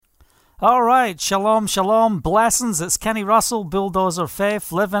All right, shalom, shalom, blessings. It's Kenny Russell, Bulldozer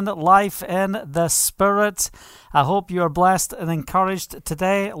Faith, living life in the Spirit. I hope you are blessed and encouraged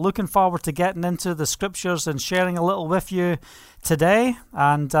today. Looking forward to getting into the scriptures and sharing a little with you today.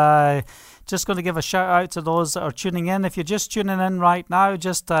 And just going to give a shout out to those that are tuning in. If you're just tuning in right now,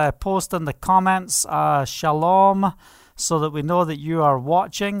 just post in the comments, shalom, so that we know that you are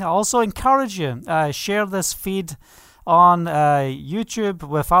watching. I also encourage you, share this feed on YouTube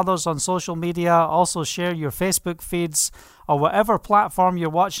with others on social media. Also share your Facebook feeds or whatever platform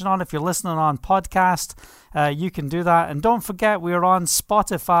you're watching on. If you're listening on podcast, you can do that. And don't forget, we're on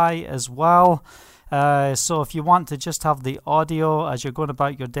Spotify as well. So if you want to just have the audio as you're going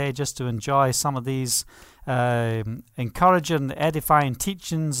about your day, just to enjoy some of these encouraging, edifying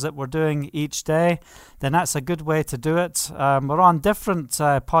teachings that we're doing each day, then that's a good way to do it. We're on different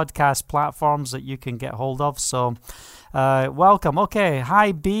podcast platforms that you can get hold of. So welcome. Okay.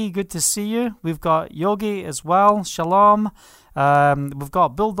 Hi, B. Good to see you. We've got Yogi as well. Shalom. We've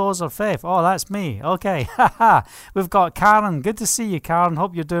got Bulldozer Faith. Oh, that's me. Okay. We've got Karen. Good to see you, Karen.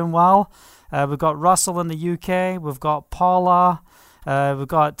 Hope you're doing well. We've got Russell in the UK. We've got Paula. We've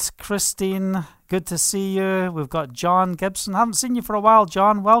got Christine. Good to see you. We've got John Gibson. I haven't seen you for a while,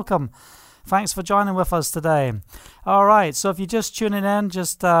 John. Welcome. Thanks for joining with us today. All right. So if you're just tuning in,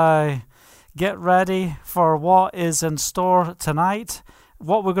 just get ready for what is in store tonight.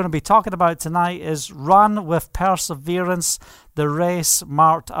 What we're going to be talking about tonight is run with perseverance, the race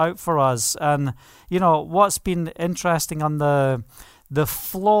marked out for us. And, you know, what's been interesting on the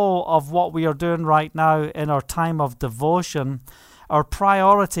flow of what we are doing right now in our time of devotion, our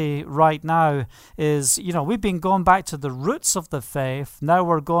priority right now is, you know, we've been going back to the roots of the faith. Now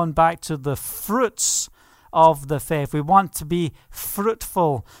we're going back to the fruits of the faith. We want to be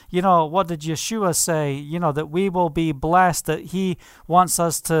fruitful. You know, what did Yeshua say? You know, that we will be blessed, that he wants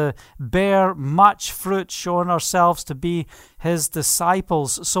us to bear much fruit, showing ourselves to be his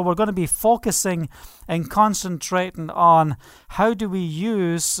disciples. So we're going to be focusing and concentrating on how do we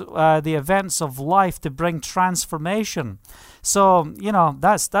use the events of life to bring transformation. So, you know,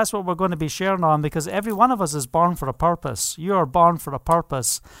 that's what we're going to be sharing on, because every one of us is born for a purpose. You are born for a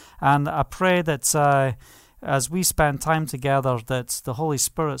purpose. And I pray that as we spend time together, that the Holy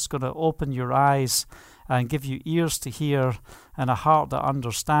Spirit's going to open your eyes and give you ears to hear and a heart that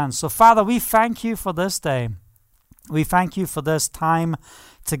understands. So, Father, we thank you for this day. We thank you for this time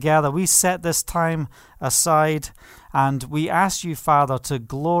together. We set this time aside, and we ask you, Father, to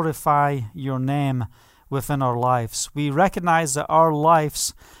glorify your name within our lives. We recognize that our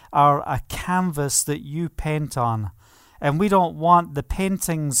lives are a canvas that you paint on, and we don't want the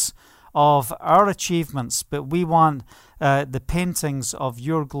paintings of our achievements, but we want the paintings of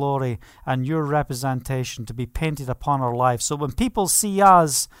your glory and your representation to be painted upon our lives. So when people see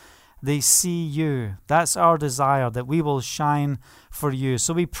us, they see you. That's our desire, that we will shine for you.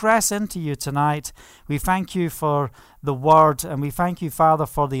 So we press into you tonight. We thank you for the word, and we thank you, Father,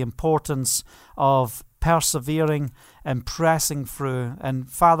 for the importance of persevering and pressing through. And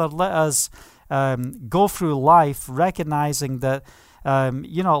Father, let us go through life recognizing that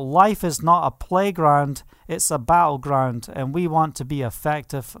you know, life is not a playground, it's a battleground, and we want to be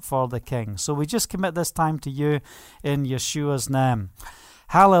effective for the King. So we just commit this time to you in Yeshua's name.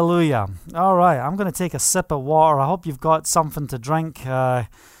 Hallelujah. All right, I'm going to take a sip of water. I hope you've got something to drink and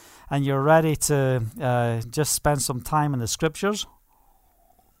you're ready to just spend some time in the scriptures.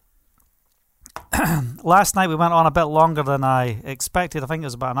 Last night we went on a bit longer than I expected. I think it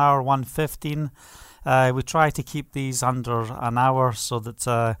was about an hour 1:15. We try to keep these under an hour so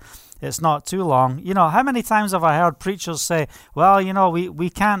that it's not too long. You know, how many times have I heard preachers say, well, you know, we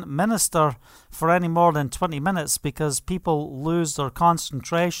can't minister for any more than 20 minutes because people lose their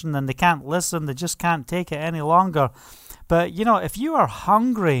concentration and they can't listen. They just can't take it any longer. But, you know, if you are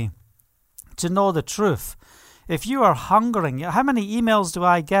hungry to know the truth, if you are hungering, how many emails do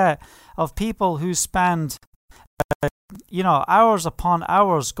I get of people who spend you know, hours upon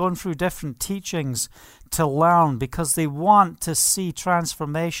hours going through different teachings to learn because they want to see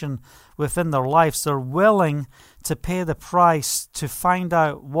transformation within their lives. They're willing to pay the price to find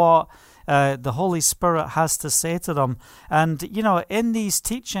out what the Holy Spirit has to say to them. And, you know, in these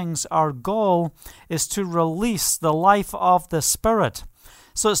teachings, our goal is to release the life of the Spirit.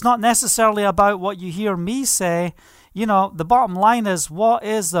 So it's not necessarily about what you hear me say. You know, the bottom line is, what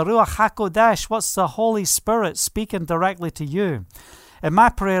is the Ruach HaKodesh? What's the Holy Spirit speaking directly to you? And my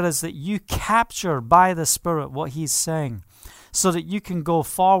prayer is that you capture by the Spirit what He's saying. so that you can go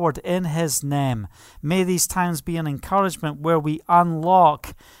forward in His name. May these times be an encouragement where we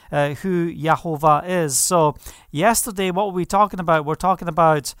unlock who Yahovah is. So yesterday, what were we talking about? We're talking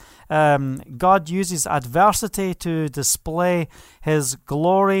about God uses adversity to display His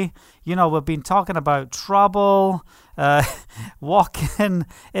glory. You know, we've been talking about trouble, walking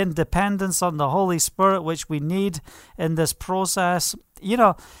in dependence on the Holy Spirit, which we need in this process. You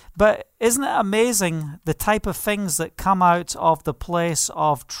know, but isn't it amazing the type of things that come out of the place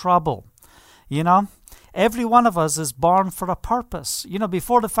of trouble? You know, every one of us is born for a purpose. You know,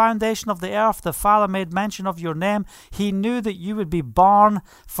 before the foundation of the earth, the Father made mention of your name. He knew that you would be born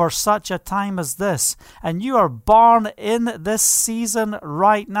for such a time as this. And you are born in this season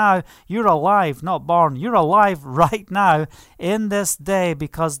right now. You're alive, not born. You're alive right now in this day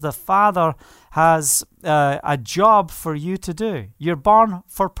because the Father has a job for you to do. You're born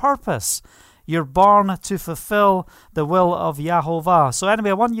for purpose. You're born to fulfill the will of Yahovah. So anyway,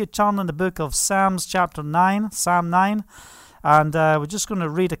 I want you to turn in the book of Psalms chapter 9, Psalm 9, and we're just going to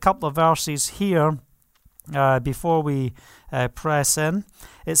read a couple of verses here before we press in.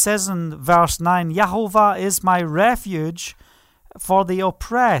 It says in verse 9, Yahovah is my refuge for the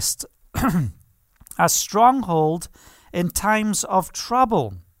oppressed, a stronghold in times of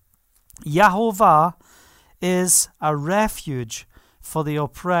trouble. Yahovah is a refuge for the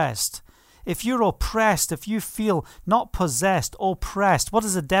oppressed. If you're oppressed, if you feel not possessed, oppressed, what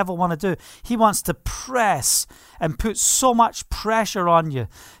does the devil want to do? He wants to press and put so much pressure on you.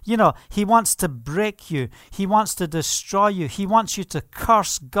 You know, he wants to break you. He wants to destroy you. He wants you to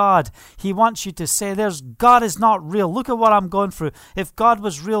curse God. He wants you to say, God is not real. Look at what I'm going through. If God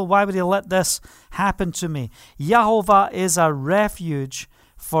was real, why would He let this happen to me? Yahovah is a refuge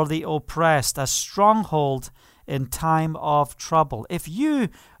for the oppressed, a stronghold in time of trouble. If you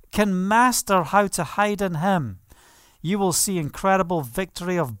can master how to hide in Him, you will see incredible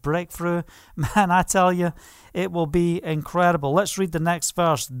victory of breakthrough. Man, I tell you, it will be incredible. Let's read the next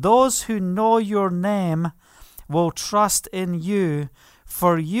verse. Those who know your name will trust in you,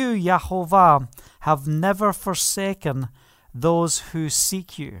 for you, Yahovah, have never forsaken those who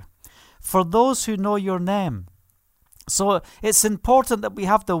seek you. For those who know your name. So it's important that we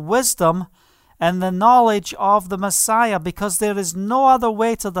have the wisdom and the knowledge of the Messiah, because there is no other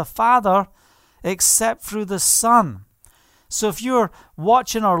way to the Father except through the Son. So if you're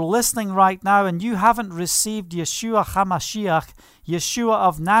watching or listening right now and you haven't received Yeshua HaMashiach, Yeshua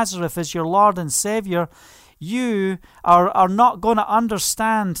of Nazareth as your Lord and Savior, you are not going to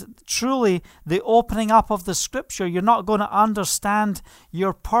understand truly the opening up of the Scripture. You're not going to understand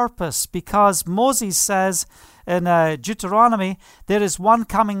your purpose, because Moses says in Deuteronomy, there is one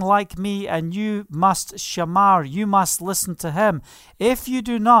coming like me, and you must shamar, you must listen to him. If you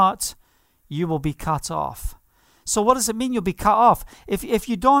do not, you will be cut off. So what does it mean you'll be cut off? If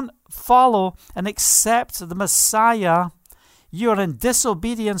you don't follow and accept the Messiah, you're in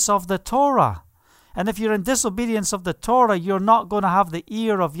disobedience of the Torah. And if you're in disobedience of the Torah, you're not going to have the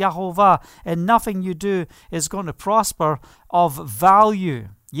ear of Yahovah, and nothing you do is going to prosper of value.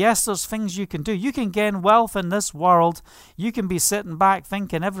 Yes, there's things you can do. You can gain wealth in this world. You can be sitting back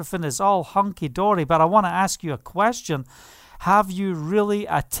thinking everything is all hunky-dory. But I want to ask you a question. Have you really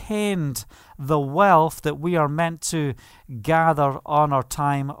attained the wealth that we are meant to gather on our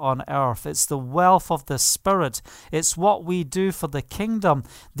time on earth? It's the wealth of the Spirit. It's what we do for the kingdom.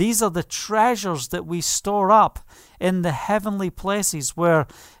 These are the treasures that we store up in the heavenly places where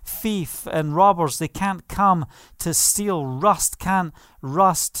thief and robbers, they can't come to steal. Rust can't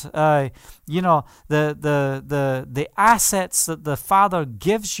rust. The assets that the Father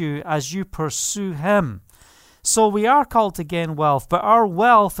gives you as you pursue Him. So we are called to gain wealth, but our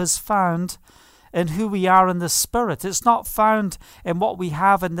wealth is found in who we are in the Spirit. It's not found in what we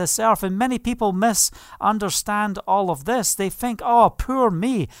have in this earth. And many people misunderstand all of this. They think, oh, poor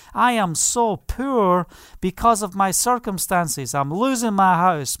me. I am so poor because of my circumstances. I'm losing my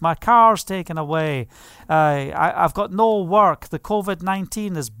house. My car's taken away. I've got no work. The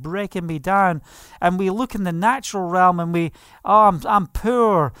COVID-19 is breaking me down. And we look in the natural realm and I'm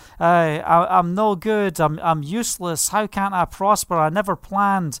poor. I'm no good. I'm useless. How can't I prosper? I never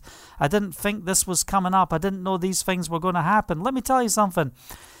planned. I didn't think this was coming up. I didn't know these things were going to happen. Let me tell you something.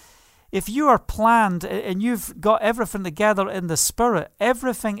 If you are planned and you've got everything together in the Spirit,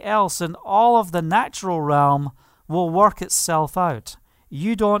 everything else in all of the natural realm will work itself out.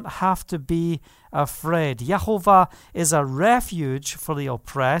 You don't have to be afraid. Yahovah is a refuge for the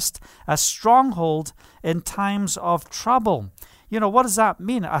oppressed, a stronghold in times of trouble. What does that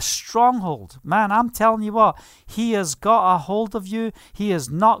mean? A stronghold. Man, I'm telling you what, he has got a hold of you. He is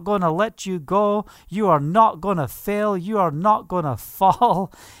not going to let you go. You are not going to fail. You are not going to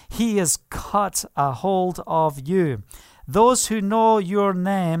fall. He has got a hold of you. Those who know your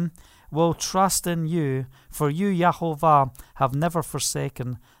name will trust in you, for you, Yahovah, have never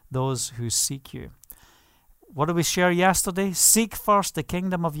forsaken those who seek you. What did we share yesterday? Seek first the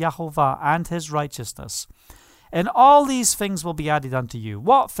kingdom of Yahovah and his righteousness, and all these things will be added unto you.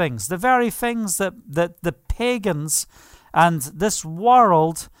 What things? The very things that the pagans and this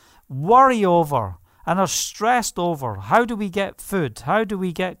world worry over and are stressed over. How do we get food? How do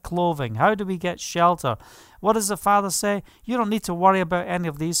we get clothing? How do we get shelter? What does the Father say? You don't need to worry about any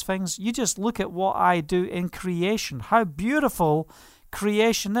of these things. You just look at what I do in creation. How beautiful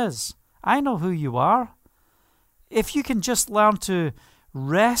creation is. I know who you are. If you can just learn to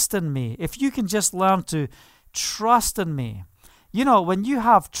rest in me, if you can just learn to trust in me. When you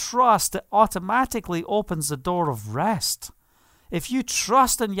have trust, it automatically opens the door of rest. If you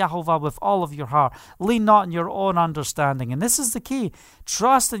trust in Yahovah with all of your heart, lean not on your own understanding. And this is the key.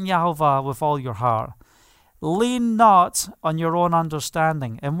 Trust in Yahovah with all your heart. Lean not on your own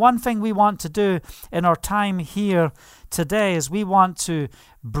understanding. And one thing we want to do in our time here today is we want to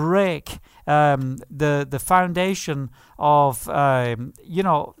break the foundation of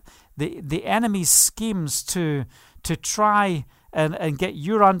the enemy's schemes to try and get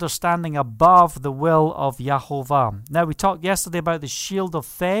your understanding above the will of Yahovah. Now, we talked yesterday about the shield of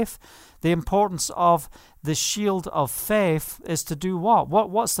faith. The importance of the shield of faith is to do what?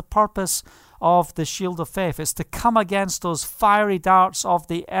 What's the purpose of the shield of faith? It's to come against those fiery darts of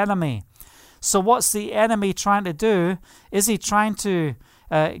the enemy. So what's the enemy trying to do? Is he trying to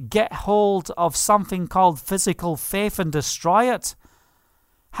get hold of something called physical faith and destroy it?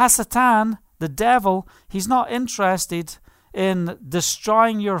 Hasatan, the devil, he's not interested in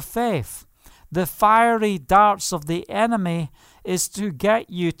destroying your faith. The fiery darts of the enemy is to get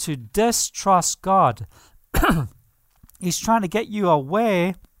you to distrust God. He's trying to get you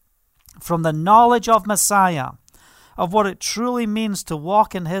away from the knowledge of Messiah, of what it truly means to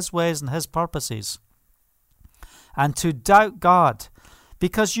walk in his ways and his purposes, and to doubt God,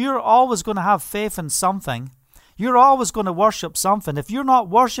 because you're always going to have faith in something. You're always going to worship something. If you're not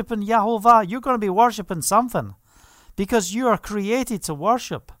worshiping Yahovah, you're going to be worshiping something, because you are created to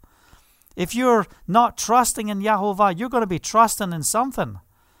worship. If you're not trusting in Yahovah, you're going to be trusting in something.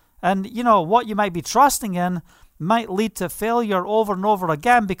 And what you might be trusting in might lead to failure over and over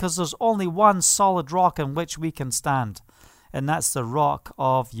again, because there's only one solid rock in which we can stand, and that's the rock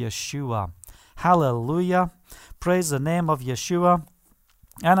of Yeshua. Hallelujah. Praise the name of Yeshua.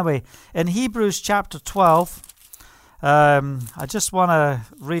 Anyway, in Hebrews chapter 12, I just want to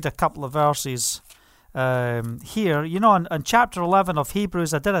read a couple of verses here. In chapter 11 of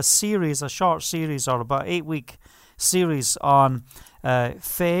Hebrews, I did a short series, or about 8-week series on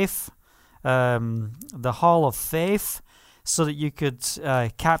faith, the Hall of Faith, so that you could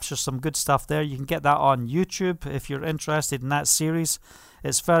capture some good stuff there. You can get that on YouTube if you're interested in that series.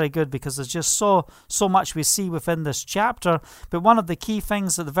 It's very good, because there's just so much we see within this chapter. But one of the key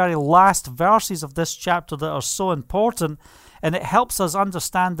things at the very last verses of this chapter that are so important, and it helps us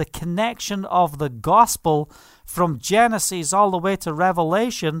understand the connection of the gospel from Genesis all the way to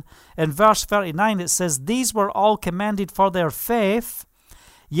Revelation. In verse 39, it says, "These were all commended for their faith,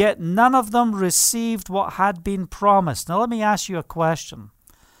 yet none of them received what had been promised." Now let me ask you a question.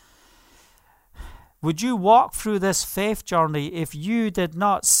 Would you walk through this faith journey if you did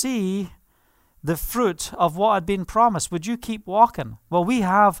not see the fruit of what had been promised? Would you keep walking? Well, we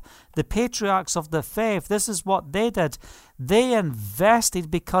have the patriarchs of the faith. This is what they did. They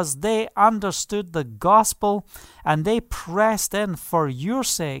invested because they understood the gospel, and they pressed in for your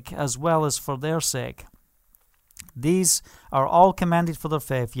sake as well as for their sake. These are all commended for their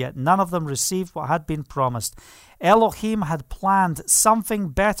faith, yet none of them received what had been promised. Elohim had planned something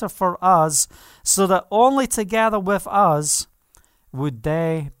better for us, so that only together with us would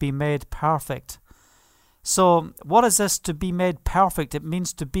they be made perfect. So what is this, to be made perfect? It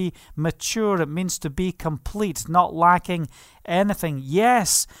means to be mature. It means to be complete, not lacking anything.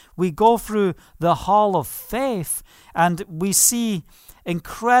 Yes, we go through the hall of faith and we see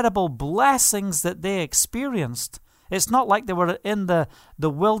incredible blessings that they experienced. It's not like they were in the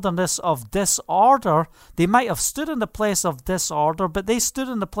wilderness of disorder. They might have stood in the place of disorder, but they stood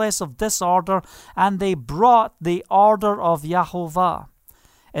in the place of disorder and they brought the order of Yahovah.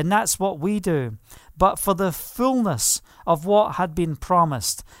 And that's what we do. but for the fullness of what had been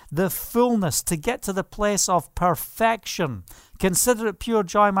promised, the fullness to get to the place of perfection. Consider it pure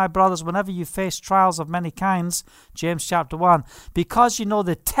joy, my brothers, whenever you face trials of many kinds, James chapter 1, because you know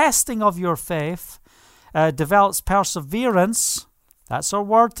the testing of your faith develops perseverance. That's our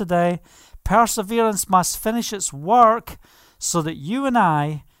word today. Perseverance must finish its work so that you and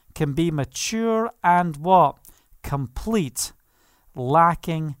I can be mature and what? Complete,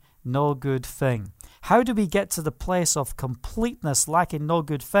 lacking no good thing. How do we get to the place of completeness, lacking no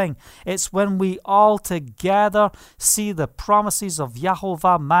good thing? It's when we all together see the promises of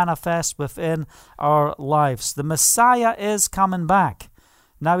Yahovah manifest within our lives. The Messiah is coming back.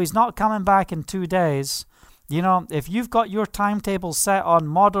 Now, he's not coming back in 2 days. You know, if you've got your timetable set on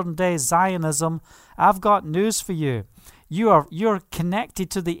modern day Zionism, I've got news for you. You're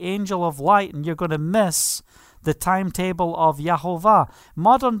connected to the angel of light, and you're going to miss the timetable of Yahovah.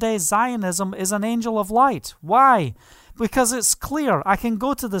 Modern day Zionism is an angel of light. Why? Because it's clear. I can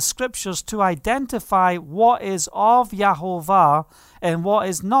go to the scriptures to identify what is of Yahovah and what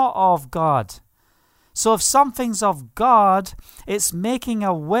is not of God. So if something's of God, it's making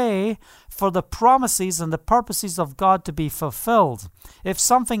a way for the promises and the purposes of God to be fulfilled. If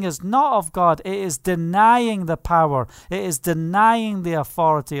something is not of God, it is denying the power. It is denying the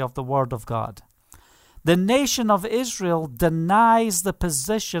authority of the Word of God. The nation of Israel denies the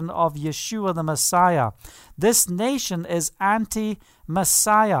position of Yeshua the Messiah. This nation is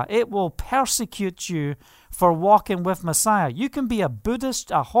anti-Messiah. It will persecute you for walking with Messiah. You can be a Buddhist,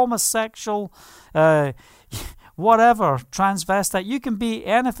 a homosexual, whatever, transvestite. You can be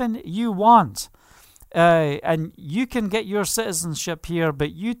anything you want. And you can get your citizenship here,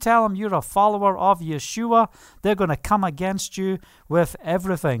 but you tell them you're a follower of Yeshua, they're going to come against you with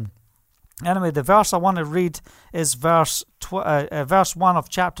everything. Anyway, the verse I want to read is verse 1 of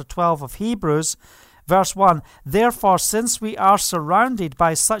chapter 12 of Hebrews. Verse 1, therefore, since we are surrounded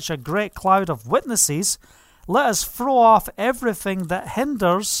by such a great cloud of witnesses, let us throw off everything that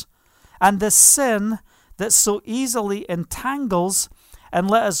hinders and the sin that so easily entangles, and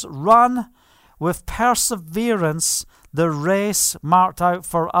let us run with perseverance the race marked out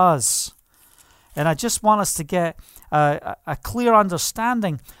for us. And I just want us to get a clear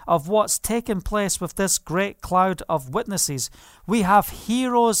understanding of what's taken place with this great cloud of witnesses. We have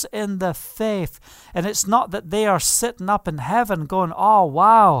heroes in the faith, and it's not that they are sitting up in heaven going, oh,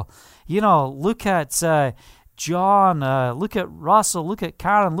 wow, you know, look at John, look at Russell, look at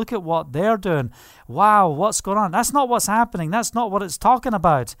Karen, look at what they're doing. Wow, what's going on? That's not what's happening. That's not what it's talking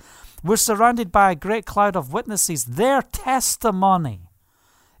about. We're surrounded by a great cloud of witnesses. Their testimony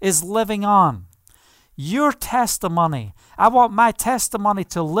is living on. Your testimony. I want my testimony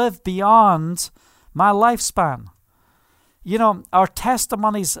to live beyond my lifespan. You know, our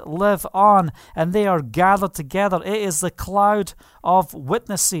testimonies live on, and they are gathered together. It is the cloud of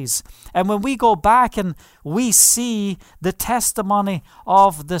witnesses. And when we go back and we see the testimony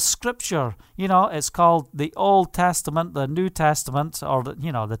of the Scripture, you know, it's called the Old Testament, the New Testament, or, the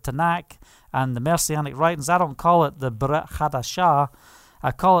Tanakh and the Messianic writings. I don't call it the Brit Hadashah. I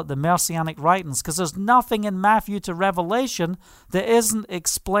call it the Messianic writings, because there's nothing in Matthew to Revelation that isn't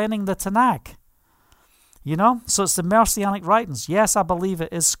explaining the Tanakh. You know, so it's the Messianic writings. Yes, I believe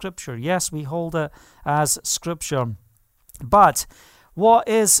it is Scripture. Yes, we hold it as Scripture. But what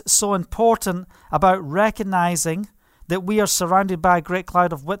is so important about recognizing that we are surrounded by a great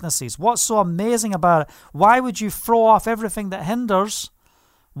cloud of witnesses? What's so amazing about it? Why would you throw off everything that hinders?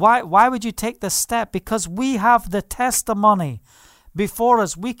 Why would you take this step? Because we have the testimony before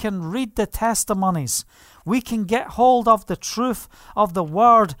us. We can read the testimonies. We can get hold of the truth of the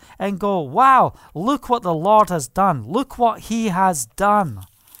Word and go, wow, look what the Lord has done. Look what He has done.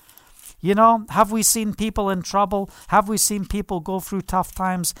 You know, have we seen people in trouble? Have we seen people go through tough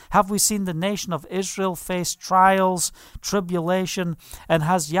times? Have we seen the nation of Israel face trials, tribulation? And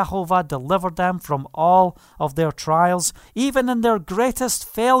has Yahovah delivered them from all of their trials, even in their greatest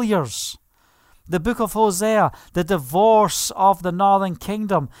failures? The book of Hosea, the divorce of the northern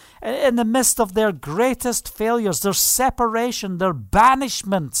kingdom, in the midst of their greatest failures, their separation, their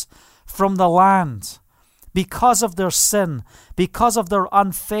banishment from the land because of their sin, because of their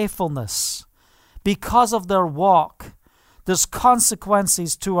unfaithfulness, because of their walk. There's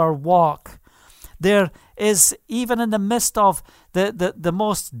consequences to our walk. There is, even in the midst of the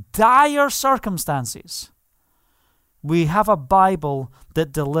most dire circumstances, we have a Bible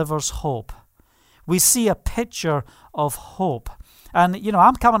that delivers hope. We see a picture of hope. And, you know,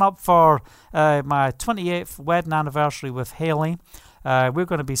 I'm coming up for my 28th wedding anniversary with Haley. We're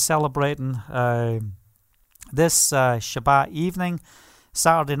going to be celebrating this Shabbat evening.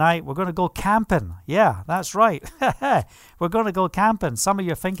 Saturday night, we're going to go camping. Yeah, that's right. We're going to go camping. Some of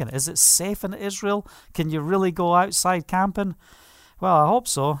you are thinking, is it safe in Israel? Can you really go outside camping? Well, I hope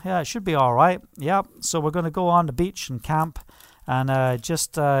so. Yeah, it should be all right. Yeah, so we're going to go on the beach and camp and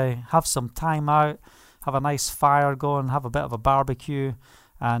just have some time out, have a nice fire going, have a bit of a barbecue,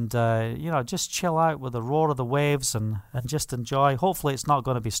 and, just chill out with the roar of the waves and just enjoy. Hopefully it's not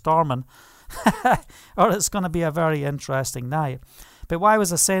going to be storming or it's going to be a very interesting night. But why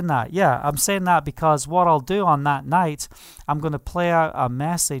was I saying that? Yeah, I'm saying that because what I'll do on that night, I'm going to play out a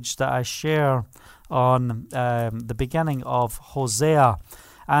message that I share on the beginning of Hosea.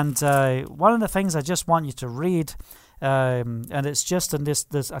 And one of the things I just want you to read, and it's just in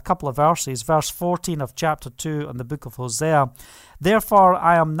there's a couple of verses, verse 14 of chapter 2 in the book of Hosea. Therefore,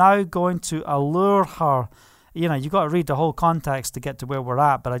 I am now going to allure her. You've got to read the whole context to get to where we're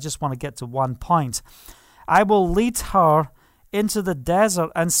at, but I just want to get to one point. I will lead her into the desert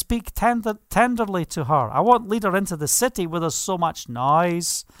and speak tenderly to her. I won't lead her into the city where there's so much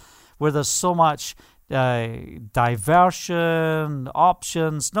noise, where there's so much diversion,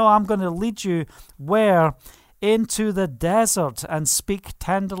 options. No, I'm going to lead you where? Into the desert and speak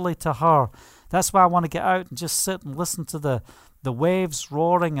tenderly to her. That's why I want to get out and just sit and listen to the waves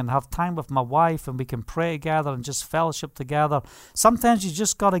roaring and have time with my wife, and we can pray together and just fellowship together. Sometimes you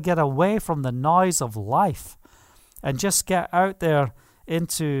just got to get away from the noise of life and just get out there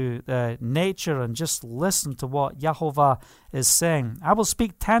into nature and just listen to what Yahovah is saying. I will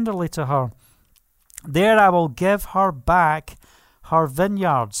speak tenderly to her. There I will give her back her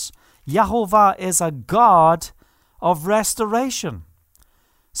vineyards. Yahovah is a God of restoration.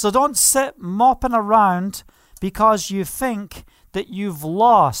 So don't sit mopping around because you think that you've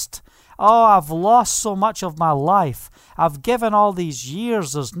lost. Oh, I've lost so much of my life. I've given all these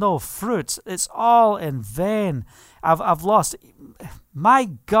years. There's no fruit. It's all in vain. I've lost. My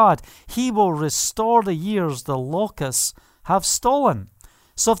God, He will restore the years the locusts have stolen.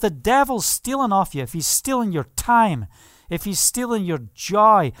 So if the devil's stealing off you, if he's stealing your time, if he's stealing your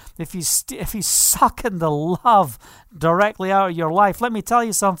joy, if he's sucking the love directly out of your life, let me tell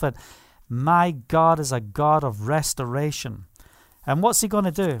you something. My God is a God of restoration. And what's He going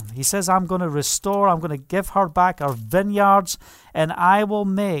to do? He says, I'm going to restore, I'm going to give her back her vineyards, and I will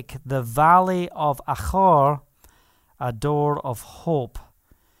make the valley of Achor a door of hope.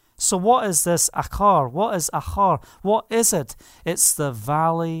 So what is this Achor? What is Achor? What is it? It's the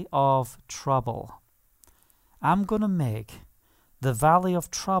valley of trouble. I'm going to make the valley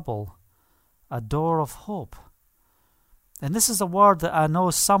of trouble a door of hope. And this is a word that I know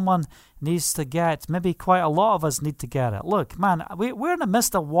someone needs to get. Maybe quite a lot of us need to get it. Look, man, we're in the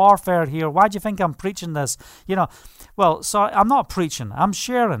midst of warfare here. Why do you think I'm preaching this? Well, sorry, I'm not preaching. I'm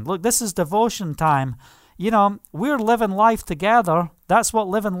sharing. Look, this is devotion time. We're living life together. That's what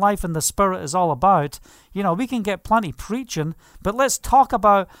living life in the Spirit is all about. We can get plenty preaching, but let's talk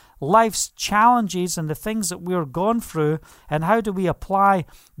about life's challenges and the things that we're going through, and how do we apply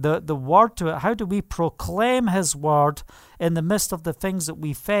the Word to it? How do we proclaim His Word in the midst of the things that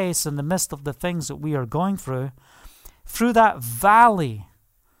we face, in the midst of the things that we are going through? Through that valley,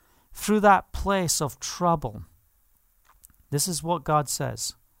 through that place of trouble. This is what God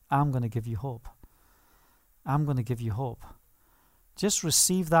says. I'm going to give you hope. I'm going to give you hope. Just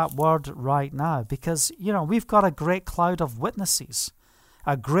receive that word right now, because, we've got a great cloud of witnesses,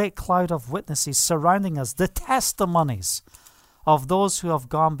 surrounding us, the testimonies of those who have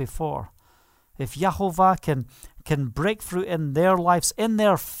gone before. If Yahovah can break through in their lives, in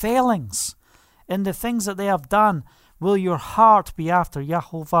their failings, in the things that they have done, will your heart be after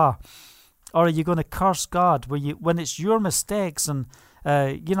Yahovah? Or are you going to curse God when it's your mistakes and,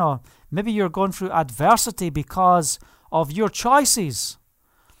 maybe you're going through adversity because of your choices?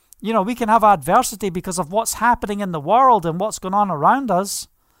 We can have adversity because of what's happening in the world and what's going on around us.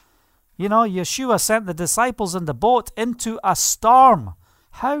 Yeshua sent the disciples in the boat into a storm.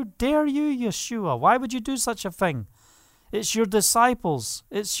 How dare you, Yeshua? Why would you do such a thing? It's your disciples.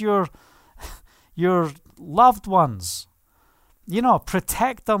 It's your loved ones.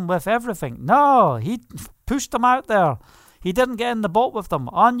 Protect them with everything. No, He pushed them out there. He didn't get in the boat with them.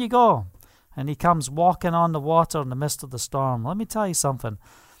 On you go. And He comes walking on the water in the midst of the storm. Let me tell you something.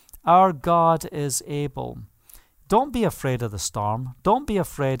 Our God is able. Don't be afraid of the storm. Don't be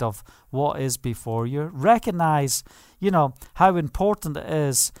afraid of what is before you. Recognize, how important it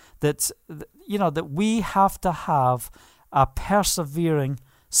is that we have to have a persevering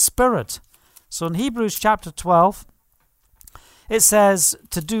spirit. So in Hebrews chapter 12, It says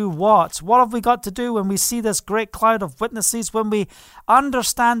to do what? What have we got to do when we see this great cloud of witnesses, when we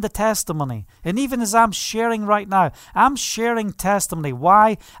understand the testimony? And even as I'm sharing right now, I'm sharing testimony.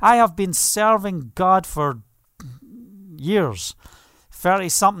 Why? I have been serving God for years.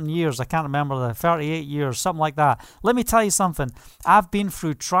 30-something years, I can't remember, 38 years, something like that. Let me tell you something. I've been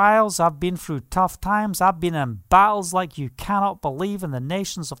through trials. I've been through tough times. I've been in battles like you cannot believe in the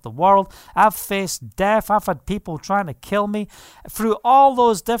nations of the world. I've faced death. I've had people trying to kill me. Through all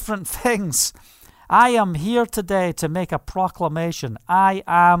those different things, I am here today to make a proclamation. I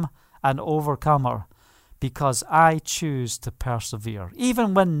am an overcomer because I choose to persevere.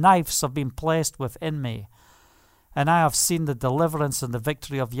 Even when knives have been placed within me, and I have seen the deliverance and the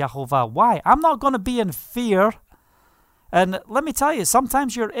victory of Yahovah. Why? I'm not going to be in fear. And let me tell you,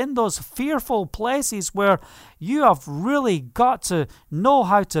 sometimes you're in those fearful places where you have really got to know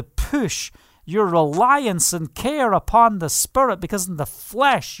how to push your reliance and care upon the Spirit, because in the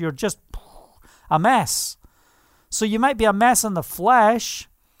flesh, you're just a mess. So you might be a mess in the flesh,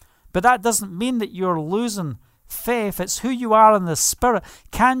 but that doesn't mean that you're losing faith. It's who you are in the Spirit.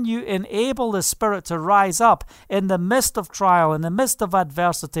 Can you enable the Spirit to rise up in the midst of trial, in the midst of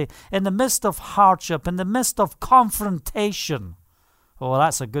adversity, in the midst of hardship, in the midst of confrontation? Oh,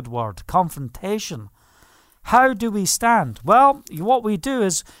 that's a good word, confrontation. How do we stand? Well, what we do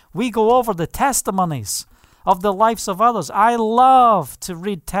is we go over the testimonies of the lives of others. I love to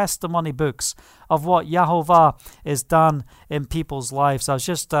read testimony books of what Yahovah is done in people's lives. I was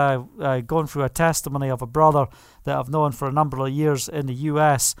just going through a testimony of a brother that I've known for a number of years in the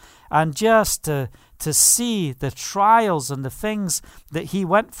U.S., and just to see the trials and the things that he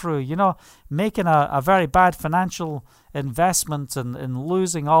went through, you know, making a very bad financial investment and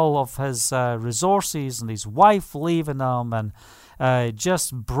losing all of his resources, and his wife leaving him, and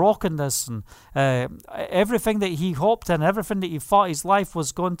just brokenness, and everything that he hoped and everything that he thought his life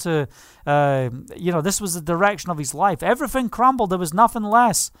was going to, this was the direction of his life. Everything crumbled. There was nothing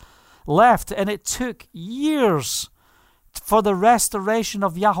less left. And it took years for the restoration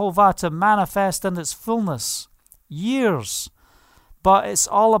of Yahovah to manifest in its fullness. Years. But it's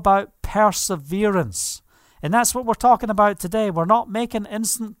all about perseverance. And that's what we're talking about today. We're not making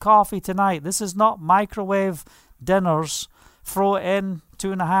instant coffee tonight. This is not microwave dinners. Throw it in,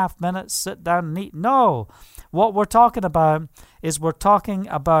 2.5 minutes, sit down and eat. No. What we're talking about is we're talking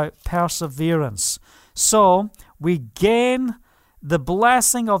about perseverance. So we gain the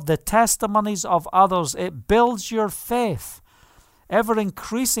blessing of the testimonies of others. It builds your faith,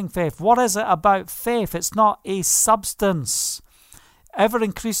 ever-increasing faith. What is it about faith? It's not a substance.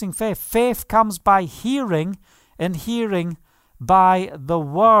 Ever-increasing faith. Faith comes by hearing, and hearing by the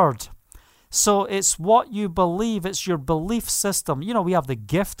word. So it's what you believe. It's your belief system. You know, we have the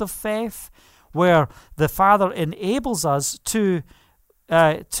gift of faith, where the Father enables us to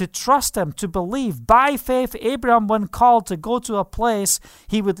trust Him, to believe. By faith, Abraham, when called to go to a place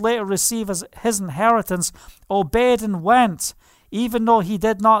he would later receive as his inheritance, obeyed and went, even though he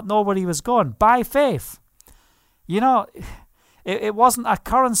did not know where he was going. By faith. You know, it wasn't a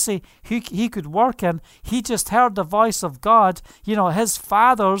currency he could work in. He just heard the voice of God. You know, his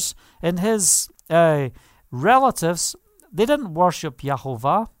fathers and his relatives, they didn't worship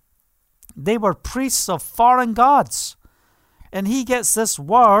Yahovah. They were priests of foreign gods. And he gets this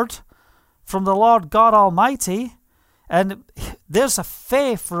word from the Lord God Almighty, and there's a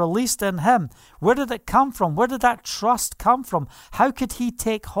faith released in him. Where did it come from? Where did that trust come from? How could he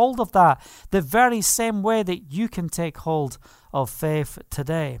take hold of that? The very same way that you can take hold of faith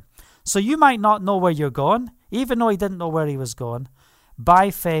today. So you might not know where you're going, even though he didn't know where he was going.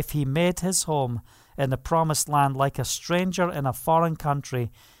 By faith, he made his home in the promised land like a stranger in a foreign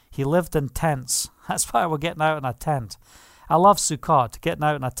country. He lived in tents. That's why we're getting out in a tent. I love Sukkot. Getting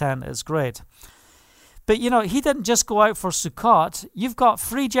out in a tent is great. But, you know, he didn't just go out for Sukkot. You've got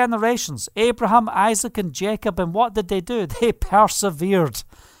 3 generations, Abraham, Isaac, and Jacob. And what did they do? They persevered.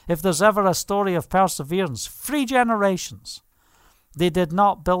 If there's ever a story of perseverance, 3 generations. They did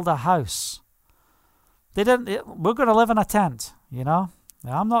not build a house. We're going to live in a tent, you know.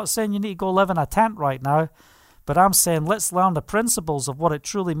 Now, I'm not saying you need to go live in a tent right now, but I'm saying let's learn the principles of what it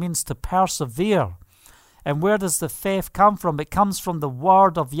truly means to persevere. And where does the faith come from? It comes from the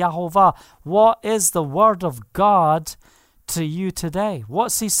word of Yahovah. What is the word of God to you today?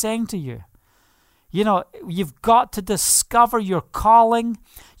 What's he saying to you? You know, you've got to discover your calling.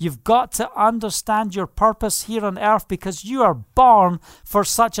 You've got to understand your purpose here on earth, because you are born for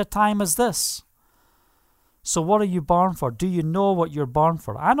such a time as this. So what are you born for? Do you know what you're born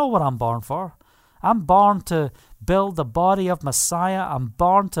for? I know what I'm born for. I'm born to build the body of Messiah. I'm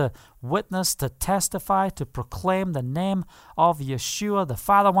born to witness, to testify, to proclaim the name of Yeshua. The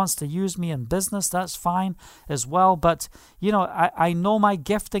Father wants to use me in business. That's fine as well. But, I know my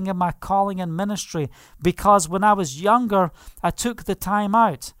gifting and my calling in ministry because when I was younger, I took the time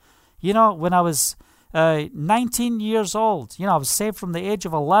out. When I was 19 years old, I was saved from the age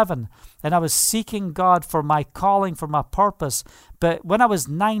of 11, and I was seeking God for my calling, for my purpose. But when I was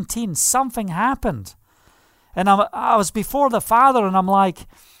 19, something happened. And I was before the Father, and I'm like,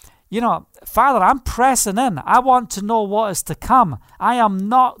 Father, I'm pressing in. I want to know what is to come. I am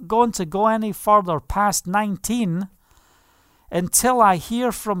not going to go any further past 19 until I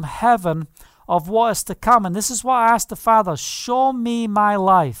hear from heaven of what is to come. And this is what I asked the Father: show me my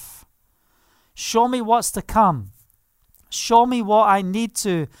life. Show me what's to come. Show me what I need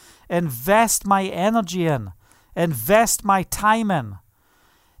to invest my energy in, invest my time in.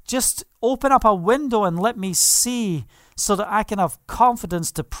 Just open up a window and let me see so that I can have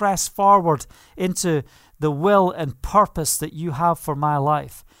confidence to press forward into the will and purpose that you have for my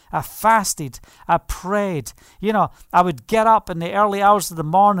life. I fasted. I prayed. I would get up in the early hours of the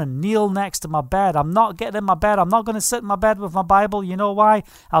morning, kneel next to my bed. I'm not getting in my bed. I'm not going to sit in my bed with my Bible. You know why?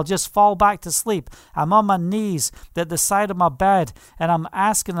 I'll just fall back to sleep. I'm on my knees at the side of my bed, and I'm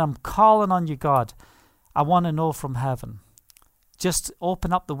asking, I'm calling on you, God. I want to know from heaven. Just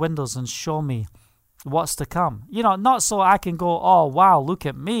open up the windows and show me what's to come. Not so I can go, oh, wow, look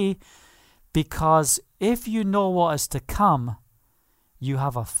at me. Because if you know what is to come, you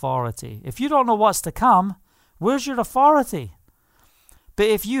have authority. If you don't know what's to come, where's your authority? But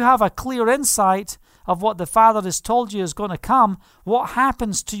if you have a clear insight of what the Father has told you is going to come, what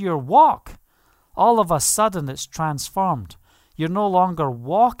happens to your walk? All of a sudden it's transformed. You're no longer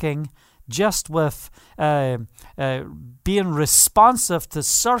walking just with being responsive to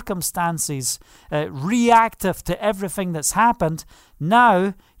circumstances, reactive to everything that's happened.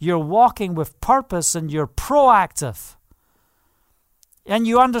 Now you're walking with purpose and you're proactive. And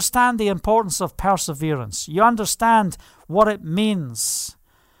you understand the importance of perseverance. You understand what it means.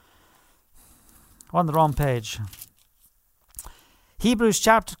 On the wrong page. Hebrews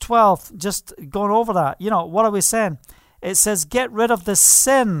chapter 12, just going over that. What are we saying? It says, get rid of the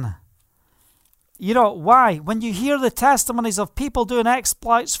sin. Why? When you hear the testimonies of people doing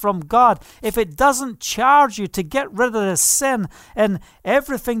exploits from God, if it doesn't charge you to get rid of the sin and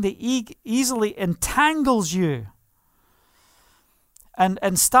everything that easily entangles you,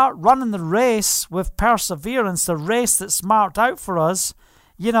 and start running the race with perseverance, the race that's marked out for us,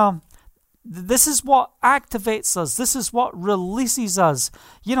 this is what activates us. This is what releases us.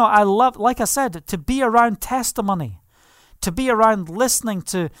 I love, like I said, to be around testimony, to be around listening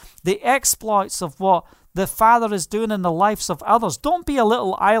to the exploits of what the Father is doing in the lives of others. Don't be a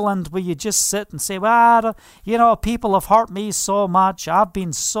little island where you just sit and say, well, people have hurt me so much. I've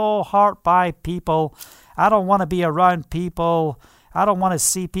been so hurt by people. I don't want to be around people. I don't want to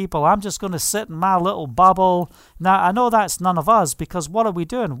see people. I'm just going to sit in my little bubble. Now, I know that's none of us, because what are we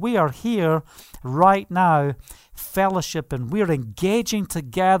doing? We are here right now fellowshipping. We're engaging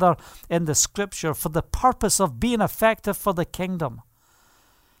together in the Scripture for the purpose of being effective for the kingdom.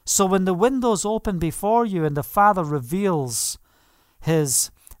 So when the windows open before you and the Father reveals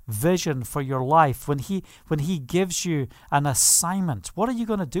His vision for your life, when He gives you an assignment, what are you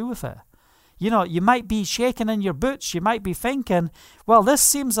going to do with it? You might be shaking in your boots. You might be thinking, well, this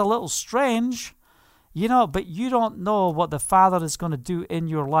seems a little strange, but you don't know what the Father is going to do in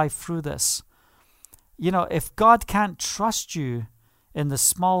your life through this. If God can't trust you in the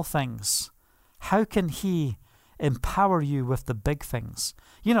small things, how can He empower you with the big things?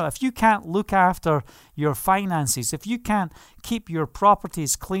 If you can't look after your finances, if you can't keep your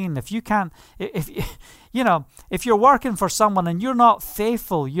properties clean, if you're working for someone and you're not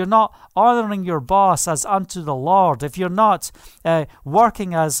faithful, you're not honoring your boss as unto the Lord, if you're not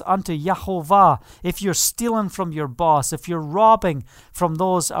working as unto Yahovah, if you're stealing from your boss, if you're robbing from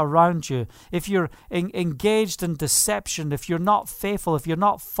those around you, if you're engaged in deception, if you're not faithful, if you're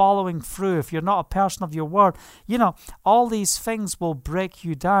not following through, if you're not a person of your word, all these things will break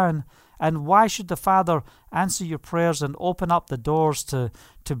you down. And why should the Father answer your prayers and open up the doors to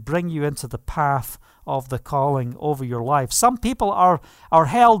bring you into the path of the calling over your life? Some people are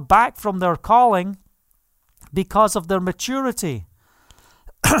held back from their calling because of their maturity.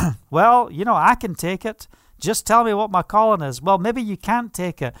 Well, I can take it. Just tell me what my calling is. Well, maybe you can't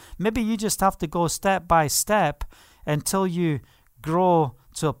take it. Maybe you just have to go step by step until you grow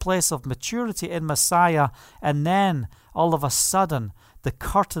to a place of maturity in Messiah, and then all of a sudden the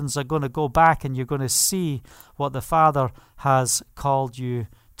curtains are going to go back and you're going to see what the Father has called you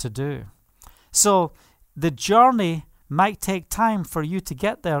to do. So the journey might take time for you to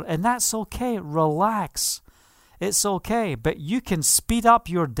get there, and that's okay. Relax. It's okay, but you can speed up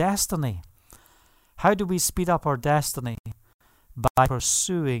your destiny. How do we speed up our destiny? By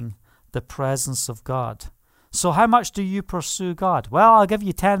pursuing the presence of God. So how much do you pursue God? Well, I'll give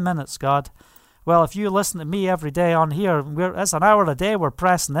you 10 minutes, God. Well, if you listen to me every day on here, it's an hour a day we're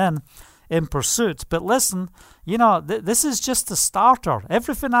pressing in pursuit. But listen, this is just the starter.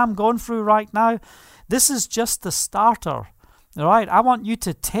 Everything I'm going through right now, this is just the starter. All right, I want you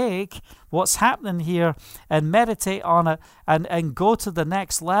to take what's happening here and meditate on it and go to the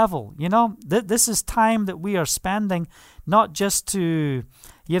next level. This is time that we are spending not just to,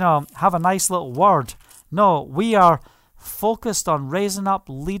 have a nice little word. No, we are focused on raising up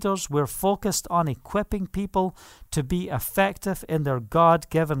leaders. We're focused on equipping people to be effective in their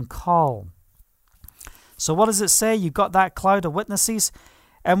God-given call. So what does it say? You got that cloud of witnesses.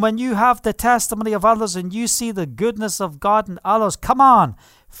 And when you have the testimony of others and you see the goodness of God in others, come on,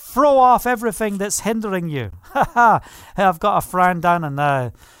 throw off everything that's hindering you. I've got a friend down in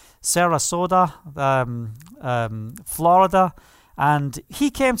Sarasota, Florida, and he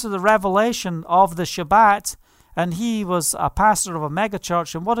came to the revelation of the Shabbat, and he was a pastor of a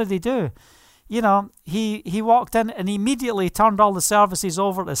megachurch. And what did he do? He walked in and immediately turned all the services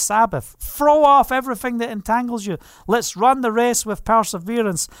over to Sabbath. Throw off everything that entangles you. Let's run the race with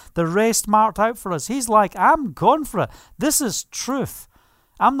perseverance, the race marked out for us. He's like, I'm going for it. This is truth.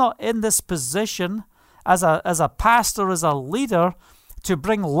 I'm not in this position as a pastor, as a leader, to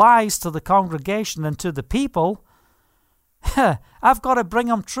bring lies to the congregation and to the people. I've got to bring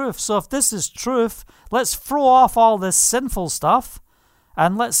them truth. So if this is truth, let's throw off all this sinful stuff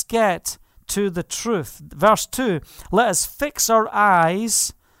and let's get to the truth. Verse 2, let us fix our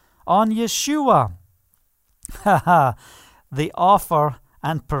eyes on Yeshua, the author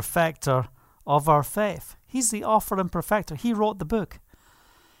and perfecter of our faith. He's the author and perfecter. He wrote the book.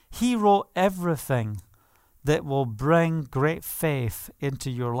 He wrote everything that will bring great faith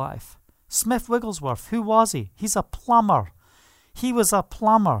into your life. Smith Wigglesworth, who was he? He's a plumber. He was a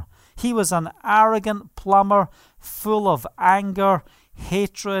plumber. He was an arrogant plumber, full of anger,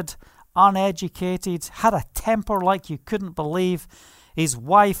 hatred, uneducated, had a temper like you couldn't believe. His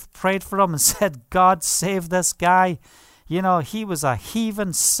wife prayed for him and said, God, save this guy. He was a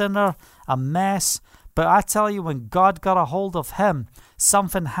heathen sinner, a mess. But I tell you, when God got a hold of him,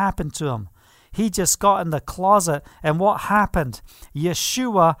 something happened to him. He just got in the closet, and what happened?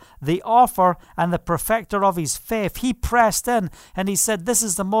 Yeshua, the author and the perfecter of his faith, he pressed in and he said, this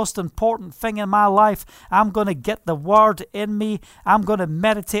is the most important thing in my life. I'm going to get the word in me. I'm going to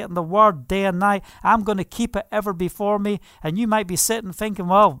meditate on the word day and night. I'm going to keep it ever before me. And you might be sitting thinking,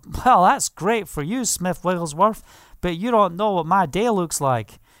 well, that's great for you, Smith Wigglesworth, but you don't know what my day looks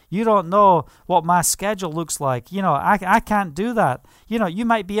like. You don't know what my schedule looks like. I can't do that. You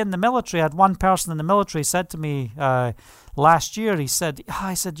might be in the military. I had one person in the military said to me last year, I said,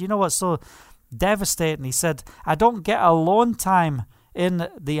 what's so devastating? He said, I don't get alone time in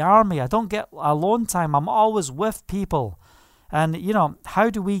the army. I don't get alone time. I'm always with people. And, how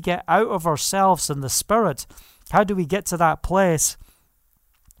do we get out of ourselves in the spirit? How do we get to that place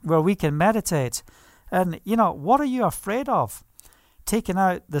where we can meditate? And, what are you afraid of? Taking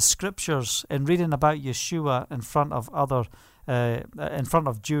out the scriptures and reading about Yeshua in front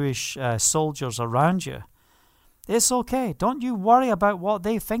of Jewish soldiers around you. It's okay. Don't you worry about what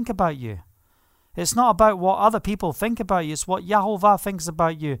they think about you. It's not about what other people think about you. It's what Yahovah thinks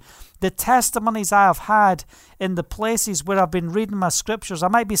about you. The testimonies I have had in the places where I've been reading my scriptures. I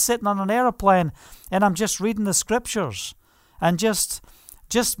might be sitting on an airplane and I'm just reading the scriptures and just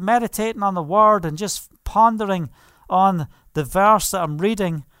meditating on the word and just pondering on the verse that I'm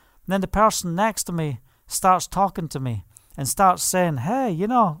reading. And then the person next to me starts talking to me and starts saying, hey, you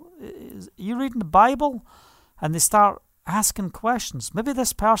reading the Bible? And they start asking questions. Maybe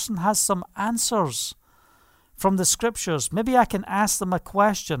this person has some answers from the scriptures. Maybe I can ask them a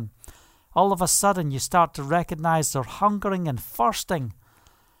question. All of a sudden you start to recognize they're hungering and thirsting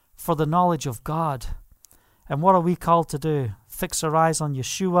for the knowledge of God. And what are we called to do? Fix our eyes on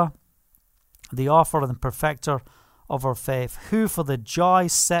Yeshua, the author and perfecter of our faith, who for the joy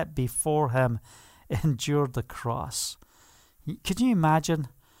set before him endured the cross. Could you imagine?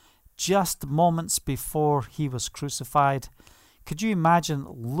 Just moments before he was crucified, could you imagine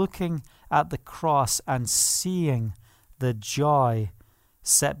looking at the cross and seeing the joy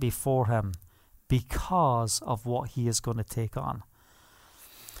set before him because of what he is going to take on?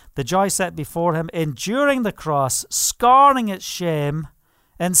 The joy set before him, enduring the cross, scorning its shame,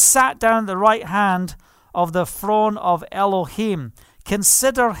 and sat down at the right hand of the throne of Elohim.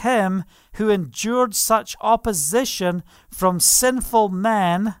 Consider him who endured such opposition from sinful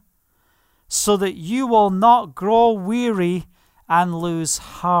men, so that you will not grow weary and lose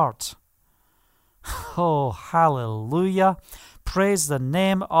heart. Oh, hallelujah. Praise the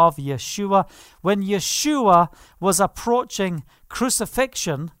name of Yeshua. When Yeshua was approaching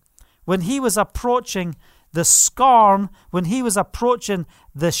crucifixion, when he was approaching the scorn, when he was approaching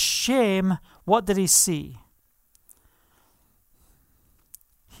the shame, what did he see?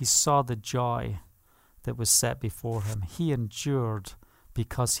 He saw the joy that was set before him. He endured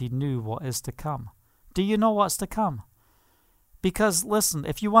because he knew what is to come. Do you know what's to come? Because, listen,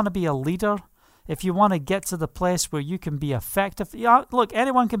 if you want to be a leader, if you want to get to the place where you can be effective, look,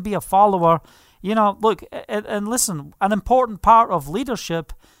 anyone can be a follower. Look, and listen, an important part of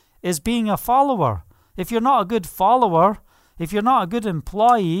leadership is being a follower. If you're not a good follower, if you're not a good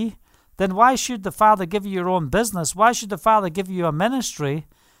employee, then why should the Father give you your own business? Why should the Father give you a ministry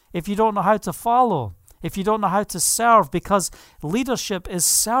if you don't know how to follow, if you don't know how to serve? Because leadership is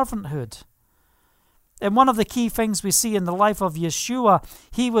servanthood. And one of the key things we see in the life of Yeshua,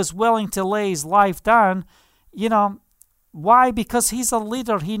 he was willing to lay his life down. Why? Because he's a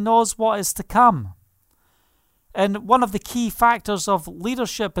leader. He knows what is to come. And one of the key factors of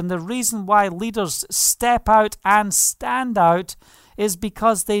leadership, and the reason why leaders step out and stand out, is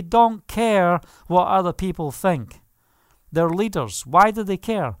because they don't care what other people think. They're leaders. Why do they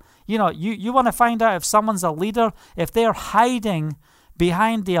care? You want to find out if someone's a leader, if they're hiding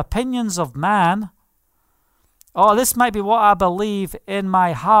behind the opinions of man. Oh, this might be what I believe in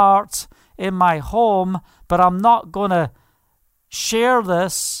my heart, in my home, but I'm not going to share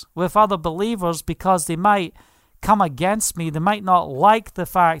this with other believers because they might come against me. They might not like the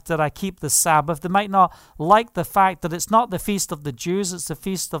fact that I keep the Sabbath. They might not like the fact that it's not the feast of the Jews, it's the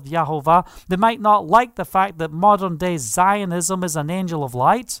feast of Yahovah. They might not like the fact that modern day Zionism is an angel of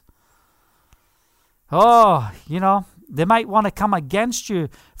light. Oh, they might want to come against you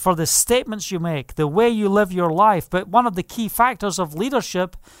for the statements you make, the way you live your life. But one of the key factors of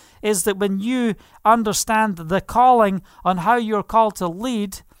leadership is that when you understand the calling on how you're called to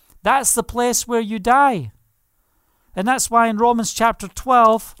lead, that's the place where you die. And that's why in Romans chapter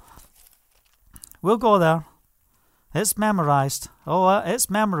 12, we'll go there. It's memorized. Oh, it's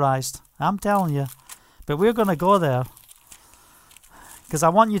memorized. I'm telling you. But we're going to go there because I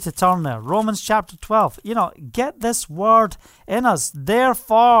want you to turn there. Romans chapter 12. Get this word in us.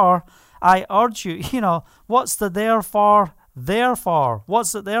 Therefore, I urge you. What's the therefore? Therefore.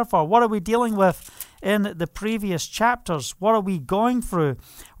 What's it there for? What are we dealing with in the previous chapters? What are we going through?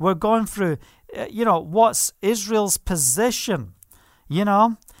 We're going through what's Israel's position?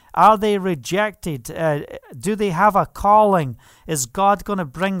 Are they rejected? Do they have a calling? Is God going to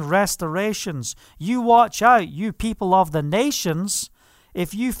bring restorations? You watch out, you people of the nations.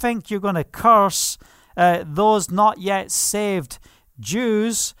 If you think you're going to curse those not yet saved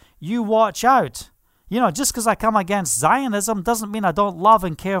Jews, you watch out. Just because I come against Zionism doesn't mean I don't love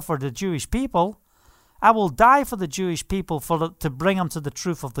and care for the Jewish people. I will die for the Jewish people to bring them to the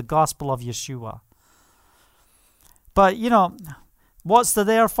truth of the gospel of Yeshua. But, what's the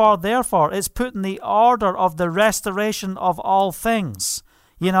therefore? Therefore, it's putting the order of the restoration of all things.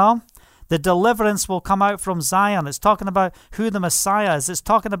 The deliverance will come out from Zion. It's talking about who the Messiah is. It's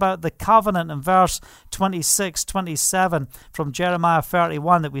talking about the covenant in verse 26, 27 from Jeremiah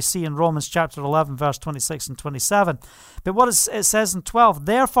 31 that we see in Romans chapter 11, verse 26 and 27. But what it says in 12,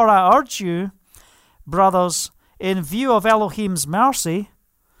 therefore I urge you, brothers, in view of Elohim's mercy,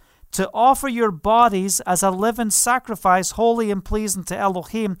 to offer your bodies as a living sacrifice, holy and pleasing to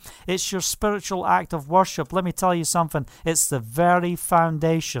Elohim. It's your spiritual act of worship. Let me tell you something. It's the very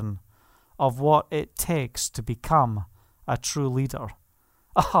foundation of what it takes to become a true leader.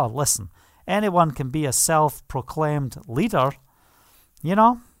 Oh, listen, anyone can be a self-proclaimed leader.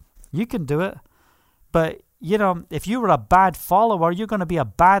 You can do it. But, if you were a bad follower, you're going to be a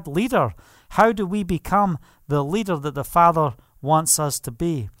bad leader. How do we become the leader that the Father wants us to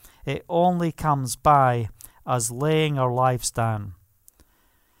be? It only comes by us laying our lives down.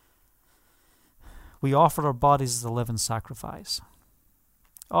 We offer our bodies as a living sacrifice.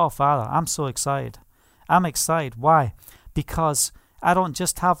 Oh, Father, I'm so excited. I'm excited. Why? Because I don't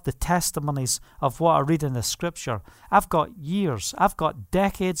just have the testimonies of what I read in the scripture. I've got years, I've got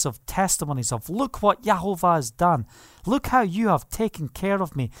decades of testimonies of look what Yahovah has done. Look how you have taken care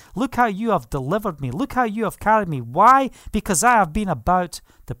of me. Look how you have delivered me. Look how you have carried me. Why? Because I have been about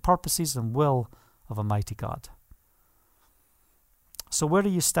the purposes and will of a mighty God. So where do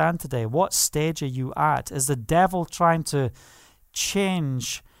you stand today? What stage are you at? Is the devil trying to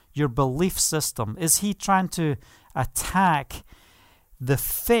change your belief system? Is he trying to attack the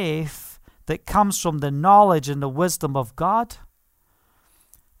faith that comes from the knowledge and the wisdom of God,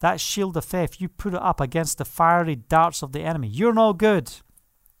 that shield of faith, you put it up against the fiery darts of the enemy. You're no good.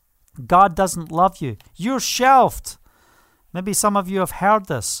 God doesn't love you. You're shelved. Maybe some of you have heard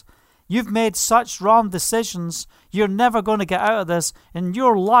this. You've made such wrong decisions, you're never going to get out of this, and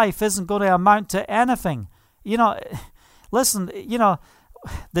your life isn't going to amount to anything. Listen,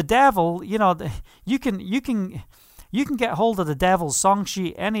 the devil, you can get hold of the devil's song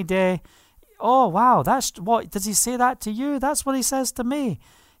sheet any day. Oh, wow, that's what, does he say that to you? That's what he says to me.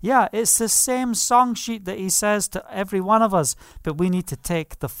 Yeah, it's the same song sheet that he says to every one of us, but we need to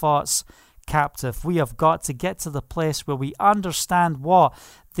take the thoughts captive. We have got to get to the place where we understand what?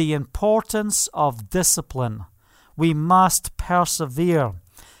 The importance of discipline. We must persevere.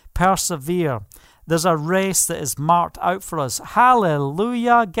 Persevere. There's a race that is marked out for us.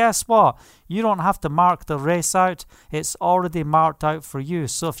 Hallelujah. Guess what? You don't have to mark the race out. It's already marked out for you.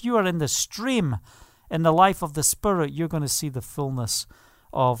 So if you are in the stream in the life of the Spirit, you're going to see the fullness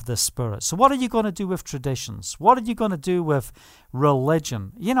of the Spirit. So what are you going to do with traditions? What are you going to do with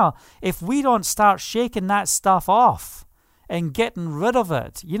religion? If we don't start shaking that stuff off and getting rid of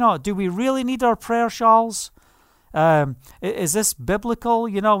it, do we really need our prayer shawls? Is this biblical?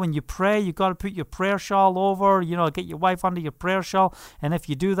 When you pray, you got to put your prayer shawl over, get your wife under your prayer shawl. And if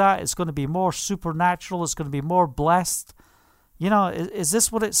you do that, it's going to be more supernatural. It's going to be more blessed. Is this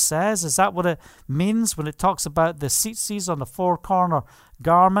what it says? Is that what it means when it talks about the tzitzis on the four-corner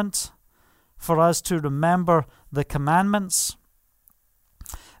garment for us to remember the commandments?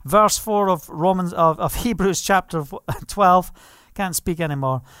 Verse 4 of Hebrews chapter 12, can't speak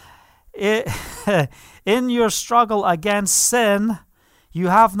anymore. In your struggle against sin, you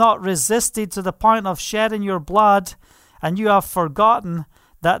have not resisted to the point of shedding your blood, and you have forgotten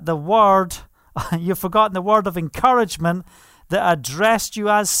the word of encouragement that addressed you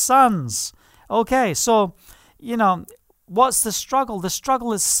as sons. Okay, so, what's the struggle? The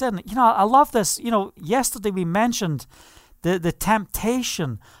struggle is sin. I love this. Yesterday we mentioned the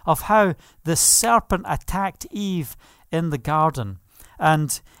temptation of how the serpent attacked Eve in the garden.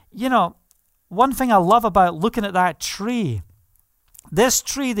 And, one thing I love about looking at that tree, this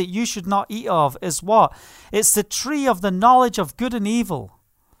tree that you should not eat of, is what? It's the tree of the knowledge of good and evil.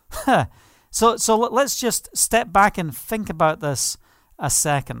 So let's just step back and think about this a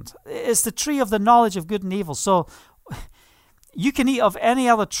second. It's the tree of the knowledge of good and evil. So you can eat of any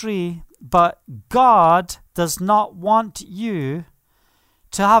other tree, but God does not want you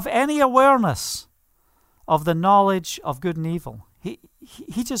to have any awareness of the knowledge of good and evil.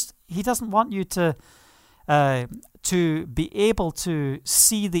 He doesn't want you to be able to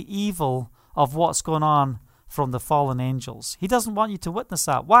see the evil of what's going on from the fallen angels. He doesn't want you to witness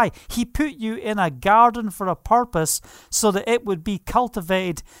that. Why? He put you in a garden for a purpose so that it would be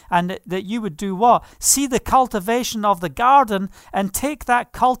cultivated and that you would do what? See the cultivation of the garden and take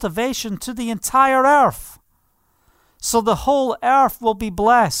that cultivation to the entire earth. So the whole earth will be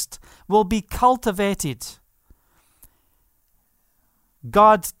blessed, will be cultivated.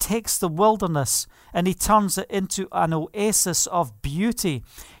 God takes the wilderness and he turns it into an oasis of beauty.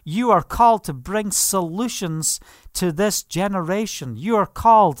 You are called to bring solutions to this generation. You are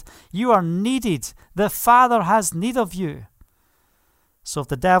called. You are needed. The Father has need of you. So if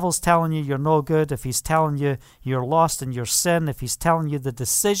the devil's telling you you're no good, if he's telling you you're lost in your sin, if he's telling you the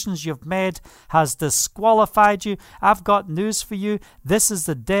decisions you've made has disqualified you, I've got news for you. This is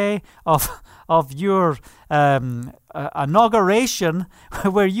the day of your inauguration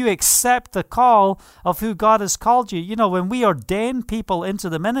where you accept the call of who God has called you. When we ordain people into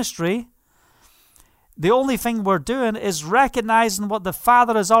the ministry, the only thing we're doing is recognizing what the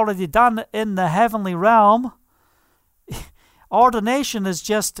Father has already done in the heavenly realm. Ordination is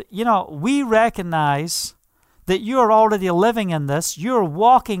just, we recognize that you are already living in this. You're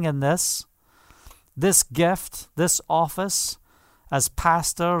walking in this gift, this office, as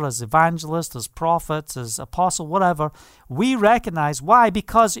pastor, as evangelist, as prophet, as apostle, whatever. We recognize. Why?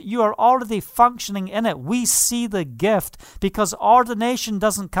 Because you are already functioning in it. We see the gift because ordination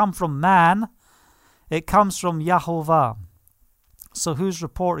doesn't come from man. It comes from Yahovah. So whose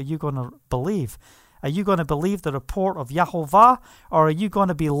report are you going to believe? Are you going to believe the report of Yahovah, or are you going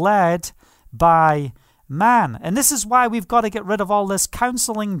to be led by man? And this is why we've got to get rid of all this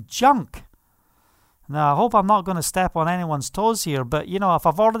counseling junk. Now, I hope I'm not going to step on anyone's toes here, but, if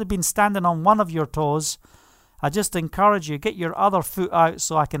I've already been standing on one of your toes, I just encourage you, get your other foot out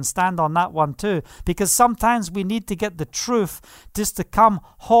so I can stand on that one too. Because sometimes we need to get the truth just to come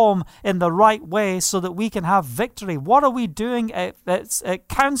home in the right way so that we can have victory. What are we doing at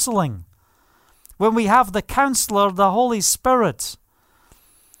counseling? When we have the counselor, the Holy Spirit.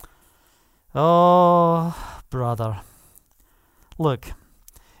 Oh, brother. Look,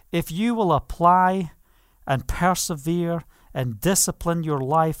 if you will apply and persevere and discipline your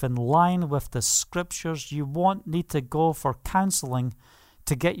life in line with the scriptures, you won't need to go for counseling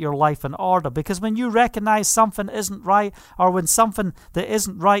to get your life in order. Because when you recognize something isn't right, or when something that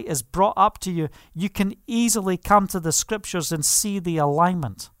isn't right is brought up to you, you can easily come to the scriptures and see the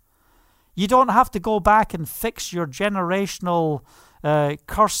alignment. You don't have to go back and fix your generational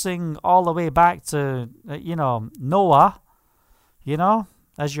cursing all the way back to, Noah,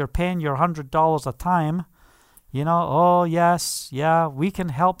 as you're paying your $100 a time. Oh, yes, yeah, we can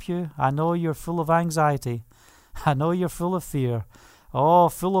help you. I know you're full of anxiety. I know you're full of fear. Oh,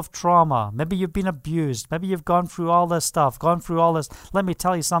 full of trauma. Maybe you've been abused. Maybe you've gone through all this stuff, gone through all this. Let me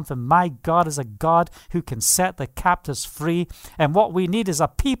tell you something. My God is a God who can set the captives free. And what we need is a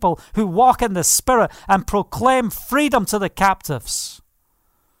people who walk in the Spirit and proclaim freedom to the captives.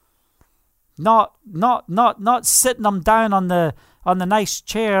 Not sitting them down on the nice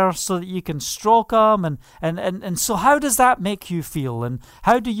chair so that you can stroke them. And so how does that make you feel? And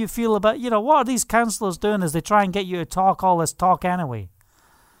how do you feel about, what are these counselors doing as they try and get you to talk all this talk anyway?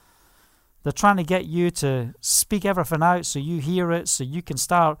 They're trying to get you to speak everything out so you hear it, so you can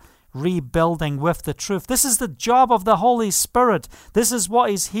start rebuilding with the truth. This is the job of the Holy Spirit. This is what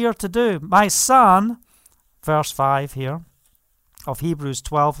He's here to do. My son, verse 5 here of Hebrews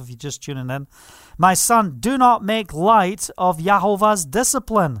 12, if you're just tuning in. My son, do not make light of Jehovah's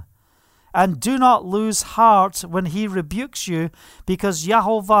discipline, and do not lose heart when He rebukes you, because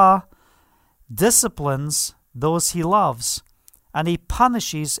Jehovah disciplines those He loves, and He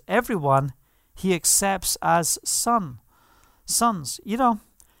punishes everyone He accepts as sons.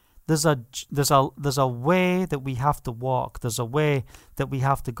 There's a way that we have to walk. There's a way that we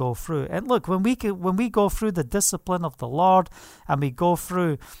have to go through. And look, when we go through the discipline of the Lord, and we go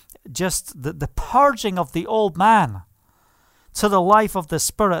through just the purging of the old man to the life of the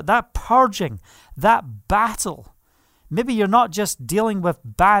Spirit, that purging, that battle, maybe you're not just dealing with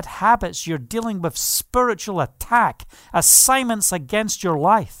bad habits, you're dealing with spiritual attack, assignments against your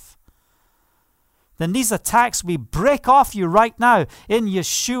life. Then these attacks we break off you right now in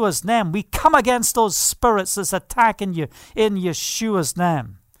Yeshua's name. We come against those spirits that's attacking you in Yeshua's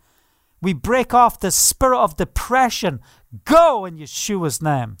name. We break off the spirit of depression. Go in Yeshua's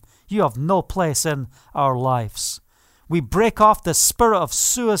name. You have no place in our lives. We break off the spirit of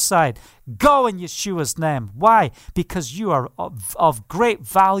suicide. Go in Yeshua's name. Why? Because you are of great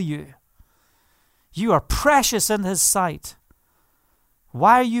value. You are precious in His sight.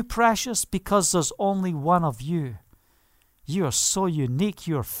 Why are you precious? Because there's only one of you. You are so unique.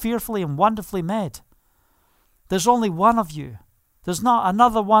 You are fearfully and wonderfully made. There's only one of you. There's not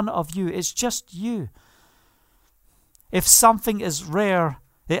another one of you. It's just you. If something is rare,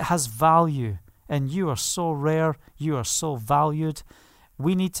 it has value. And you are so rare. You are so valued.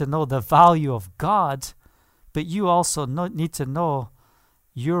 We need to know the value of God, but you also need to know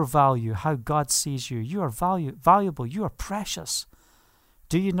your value, how God sees you. You are valuable. You are precious.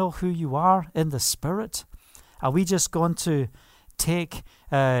 Do you know who you are in the Spirit? Are we just going to take,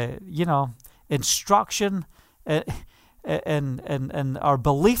 instruction and our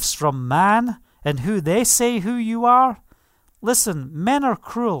beliefs from man and who they say who you are? Listen, men are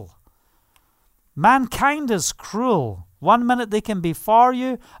cruel. Mankind is cruel. 1 minute they can be for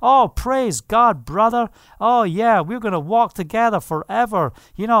you. Oh, praise God, brother. Oh, yeah, we're going to walk together forever.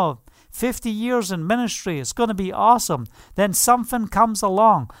 50 years in ministry, it's going to be awesome. Then something comes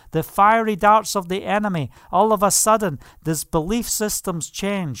along, the fiery darts of the enemy. All of a sudden, this belief systems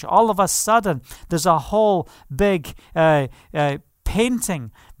change. All of a sudden, there's a whole big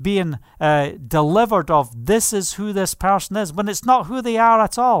painting being delivered of this is who this person is, when it's not who they are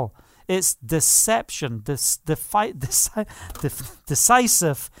at all. It's deception,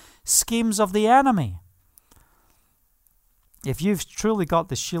 decisive schemes of the enemy. If you've truly got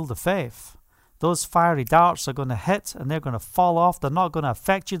the shield of faith, those fiery darts are going to hit and they're going to fall off. They're not going to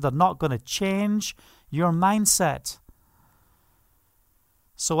affect you. They're not going to change your mindset.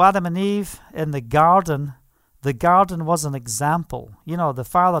 So Adam and Eve in the garden was an example. The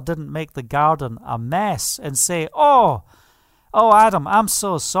Father didn't make the garden a mess and say, Oh, Adam, I'm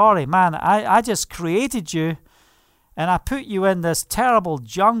so sorry, man. I just created you and I put you in this terrible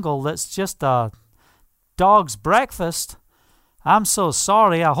jungle that's just a dog's breakfast. I'm so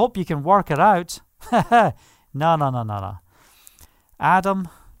sorry. I hope you can work it out. No. Adam,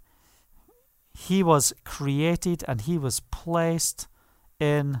 he was created and he was placed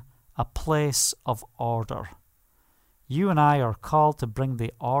in a place of order. You and I are called to bring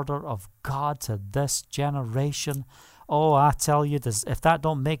the order of God to this generation. Oh, I tell you, if that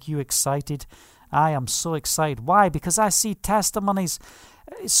don't make you excited, I am so excited. Why? Because I see testimonies,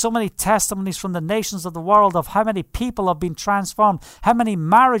 so many testimonies from the nations of the world of how many people have been transformed, how many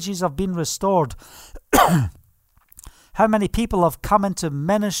marriages have been restored, how many people have come into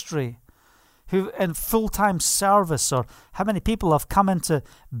ministry who in full-time service, or how many people have come into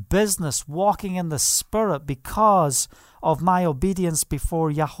business walking in the Spirit because of my obedience before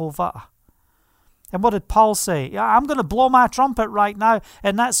Yahovah. And what did Paul say? Yeah, I'm going to blow my trumpet right now,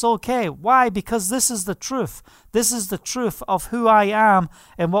 and that's okay. Why? Because this is the truth. This is the truth of who I am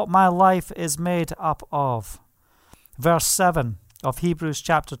and what my life is made up of. Verse 7 of Hebrews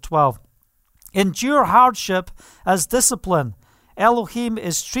chapter 12. Endure hardship as discipline. Elohim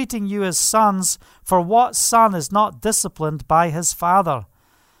is treating you as sons, for what son is not disciplined by his father?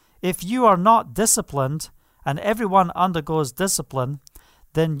 If you are not disciplined, and everyone undergoes discipline,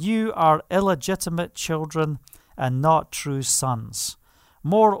 then you are illegitimate children and not true sons.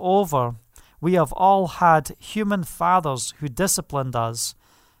 Moreover, we have all had human fathers who disciplined us,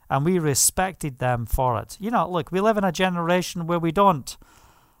 and we respected them for it. You know, look, we live in a generation where we don't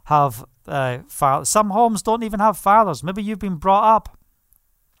have fathers. Some homes don't even have fathers. Maybe you've been brought up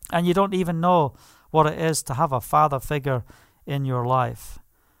and you don't even know what it is to have a father figure in your life.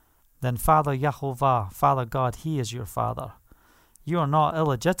 Then Father Yahovah, Father God, He is your Father. You are not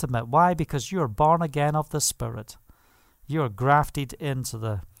illegitimate. Why? Because you are born again of the Spirit. You are grafted into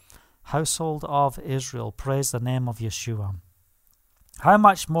the household of Israel. Praise the name of Yeshua. How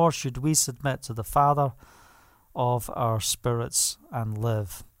much more should we submit to the Father of our spirits and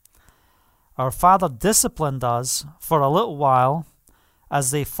live? Our Father disciplined us for a little while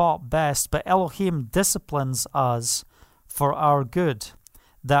as they thought best, but Elohim disciplines us for our good,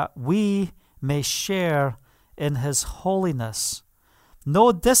 that we may share in His holiness.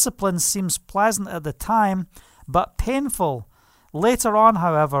 No discipline seems pleasant at the time, but painful. Later on,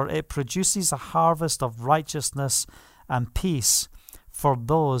 however, it produces a harvest of righteousness and peace for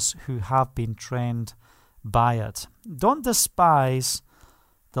those who have been trained by it. Don't despise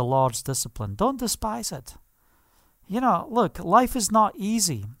the Lord's discipline. Don't despise it. You know, look, life is not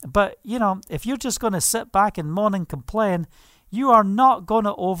easy, but, you know, if you're just going to sit back and moan and complain, you are not going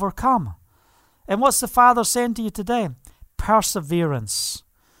to overcome. And what's the Father saying to you today? Perseverance.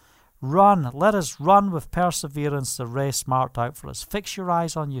 Run. Let us run with perseverance the race marked out for us. Fix your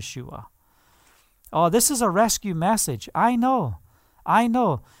eyes on Yeshua. Oh, this is a rescue message. I know.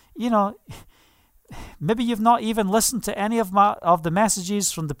 You know, maybe you've not even listened to any of the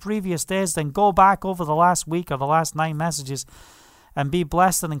messages from the previous days. Then go back over the last week or the last 9 messages and be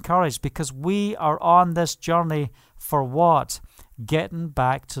blessed and encouraged, because we are on this journey for what? Getting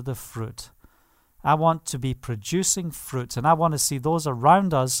back to the fruit. I want to be producing fruit, and I want to see those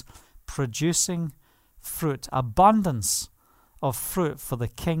around us producing fruit, abundance of fruit for the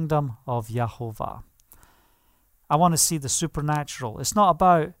kingdom of Yahovah. I want to see the supernatural. It's not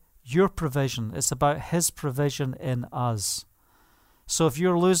about your provision, it's about His provision in us. So if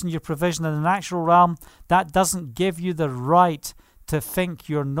you're losing your provision in the natural realm, that doesn't give you the right to think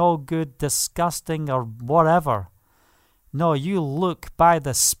you're no good, disgusting, or whatever. No, you look by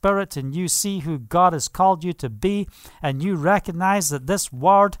the Spirit and you see who God has called you to be, and you recognize that this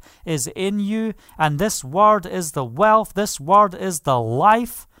Word is in you, and this Word is the wealth, this Word is the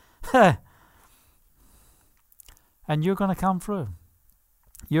life. And you're going to come through.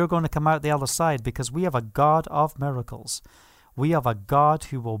 You're going to come out the other side, because we have a God of miracles. We have a God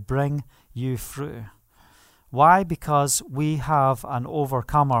who will bring you through. Why? Because we have an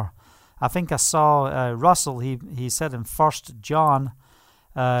overcomer. I think I saw Russell, he said in 1 John,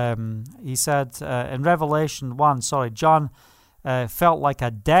 he said in Revelation 1, John felt like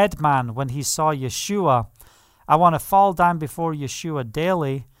a dead man when he saw Yeshua. I want to fall down before Yeshua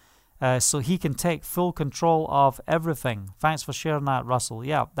daily so He can take full control of everything. Thanks for sharing that, Russell.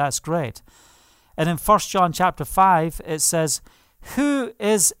 Yeah, that's great. And in 1 John chapter 5, it says, who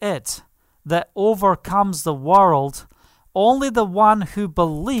is it that overcomes the world? Only the one who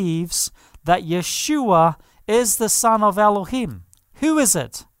believes that Yeshua is the Son of Elohim. Who is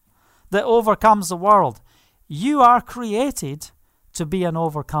it that overcomes the world? You are created to be an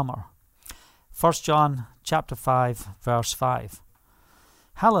overcomer. 1 John chapter 5, verse 5.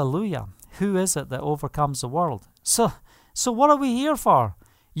 Hallelujah. Who is it that overcomes the world? So what are we here for?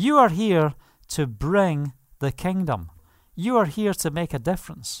 You are here to bring the kingdom. You are here to make a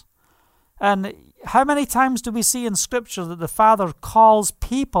difference. And how many times do we see in Scripture that the Father calls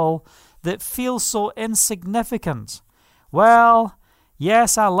people that feel so insignificant? Well,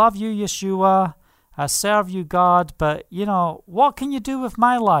 yes, I love you, Yeshua. I serve you, God. But, you know, what can you do with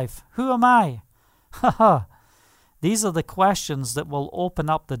my life? Who am I? These are the questions that will open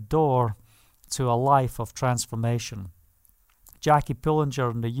up the door to a life of transformation. Jackie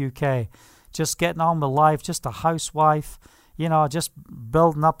Pullinger in the UK, just getting on with life, just a housewife, just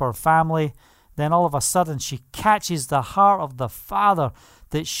building up her family. Then all of a sudden she catches the heart of the Father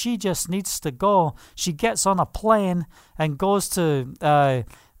that she just needs to go. She gets on a plane and goes to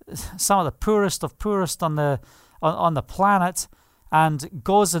some of the poorest of poorest on the planet, and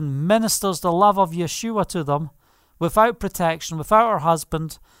goes and ministers the love of Yeshua to them without protection, without her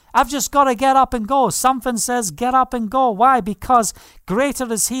husband. I've just got to get up and go. Something says get up and go. Why? Because greater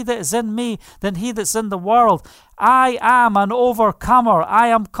is he that is in me than he that's in the world. I am an overcomer. I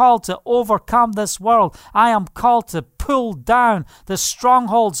am called to overcome this world. I am called to pull down the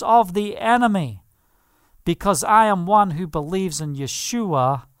strongholds of the enemy, because I am one who believes in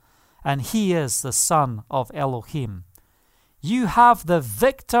Yeshua, and he is the Son of Elohim. You have the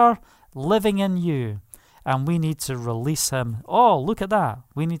victor living in you, and we need to release him. Oh, look at that.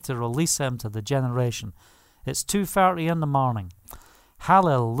 We need to release him to the generation. It's 2:30 in the morning.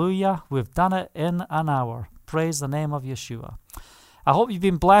 Hallelujah. We've done it in an hour. Praise the name of Yeshua. I hope you've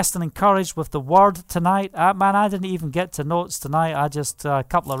been blessed and encouraged with the word tonight. Man, I didn't even get to notes tonight. I just, a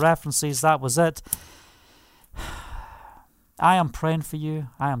couple of references. That was it. I am praying for you.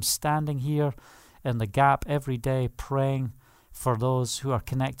 I am standing here in the gap every day praying for those who are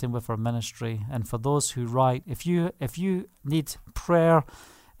connecting with our ministry, and for those who write. If you need prayer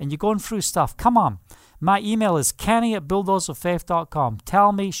and you're going through stuff, come on. My email is kenny@bulldozerfaith.com.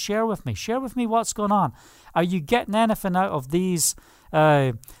 Tell me, share with me what's going on. Are you getting anything out of these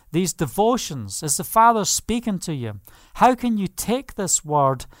devotions? Is the Father speaking to you? How can you take this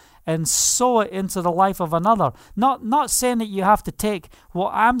word and sow it into the life of another? Not saying that you have to take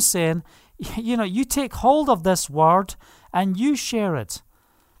what I'm saying. You take hold of this word and you share it.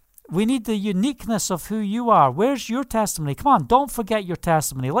 We need the uniqueness of who you are. Where's your testimony? Come on, don't forget your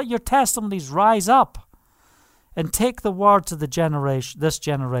testimony. Let your testimonies rise up and take the word to this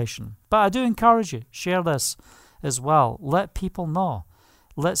generation. But I do encourage you, share this as well. Let people know.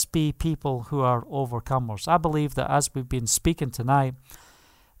 Let's be people who are overcomers. I believe that as we've been speaking tonight,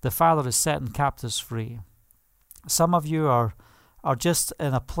 the Father is setting captives free. Some of you are just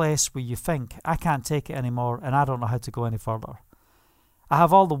in a place where you think, I can't take it anymore and I don't know how to go any further. I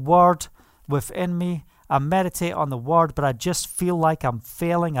have all the word within me. I meditate on the word, but I just feel like I'm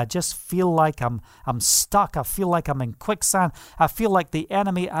failing. I just feel like I'm stuck. I feel like I'm in quicksand. I feel like the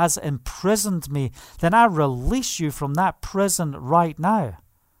enemy has imprisoned me. Then I release you from that prison right now.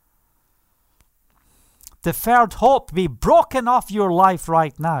 Deferred hope be broken off your life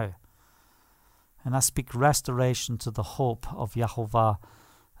right now. And I speak restoration to the hope of Yahovah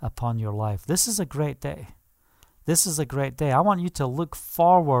upon your life. This is a great day. This is a great day. I want you to look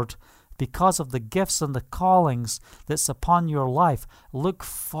forward because of the gifts and the callings that's upon your life. Look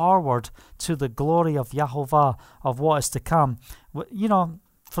forward to the glory of Yahovah, of what is to come.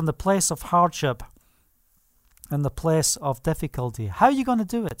 From the place of hardship and the place of difficulty. How are you going to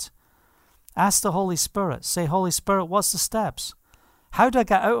do it? Ask the Holy Spirit. Say, Holy Spirit, what's the steps? How do I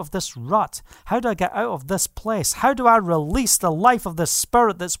get out of this rut? How do I get out of this place? How do I release the life of the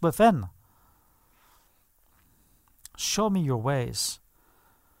Spirit that's within? Show me your ways.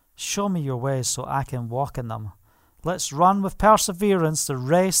 Show me your ways so I can walk in them. Let's run with perseverance the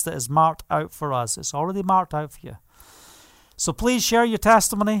race that is marked out for us. It's already marked out for you. So please share your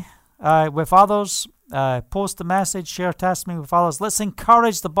testimony with others. Post the message, share testimony with others. Let's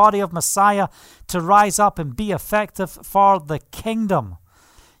encourage the body of Messiah to rise up and be effective for the kingdom.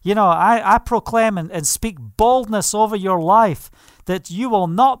 I proclaim and speak boldness over your life, that you will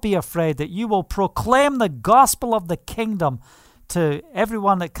not be afraid, that you will proclaim the gospel of the kingdom to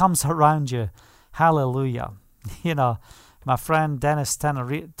everyone that comes around you. Hallelujah. My friend Dennis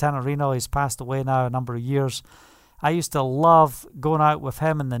Tenorino, he's passed away now a number of years. I used to love going out with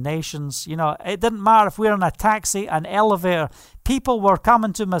him in the nations. It didn't matter if we were in a taxi, an elevator. People were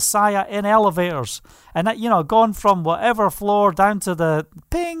coming to Messiah in elevators. And, going from whatever floor down to the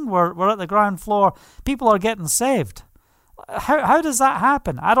ping, we're at the ground floor. People are getting saved. How does that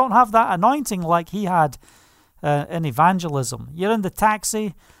happen? I don't have that anointing like he had in evangelism. You're in the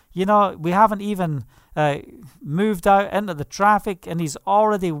taxi. We haven't even moved out into the traffic, and he's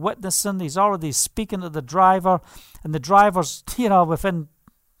already witnessing, he's already speaking to the driver, and the driver's, within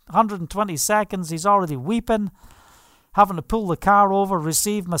 120 seconds, he's already weeping, having to pull the car over,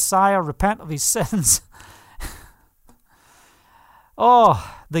 receive Messiah, repent of his sins.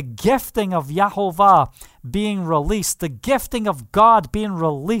 Oh, the gifting of Yahovah being released, the gifting of God being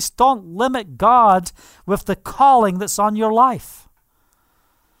released. Don't limit God with the calling that's on your life.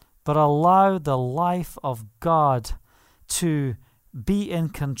 but allow the life of God to be in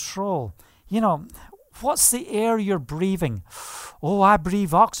control. You know, what's the air you're breathing? Oh, I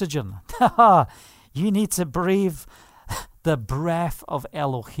breathe oxygen. You need to breathe the breath of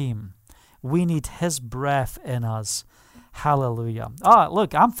Elohim. We need his breath in us. Hallelujah.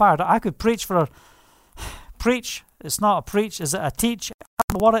 Look, I'm fired up. I could preach. It's not a preach. Is it a teach? I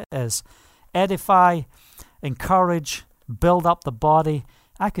don't know what it is. Edify, encourage, build up the body.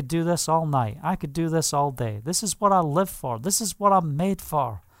 I could do this all night. I could do this all day. This is what I live for. This is what I'm made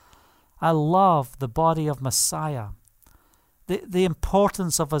for. I love the body of Messiah. The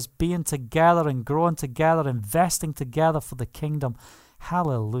importance of us being together and growing together, investing together for the kingdom.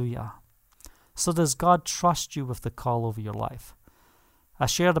 Hallelujah. So does God trust you with the call over your life? I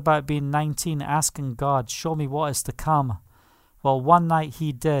shared about being 19, asking God, show me what is to come. Well, one night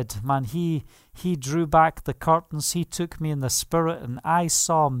he did. Man, he drew back the curtains. He took me in the spirit, and I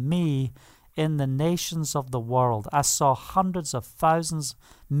saw me in the nations of the world. I saw hundreds of thousands,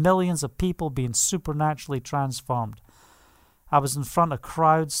 millions of people being supernaturally transformed. I was in front of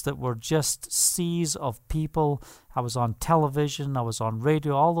crowds that were just seas of people. I was on television. I was on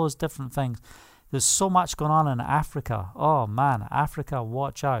radio, all those different things. There's so much going on in Africa. Oh, man, Africa,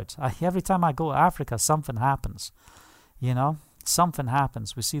 watch out. Every time I go to Africa, something happens. You know, something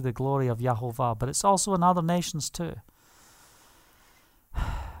happens. We see the glory of Yahovah, but it's also in other nations too.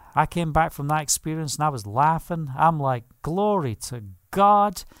 I came back from that experience and I was laughing. I'm like, glory to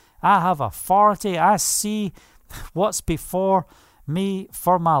God. I have authority. I see what's before me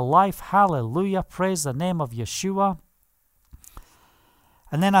for my life. Hallelujah. Praise the name of Yeshua.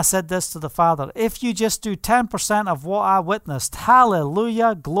 And then I said this to the Father, if you just do 10% of what I witnessed,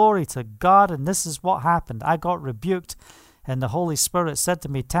 hallelujah, glory to God. And this is what happened. I got rebuked and the Holy Spirit said to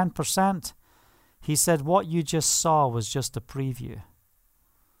me, 10%. He said, what you just saw was just a preview.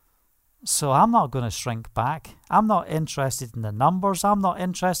 So I'm not going to shrink back. I'm not interested in the numbers. I'm not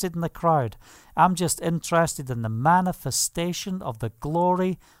interested in the crowd. I'm just interested in the manifestation of the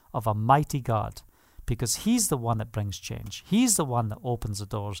glory of a mighty God, because he's the one that brings change. He's the one that opens the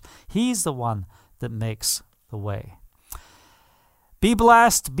doors. He's the one that makes the way. Be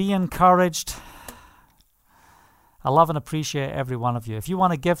blessed. Be encouraged. I love and appreciate every one of you. If you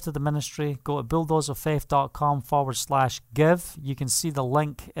want to give to the ministry, go to bulldozerfaith.com/give. You can see the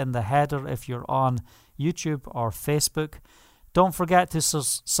link in the header if you're on YouTube or Facebook. Don't forget to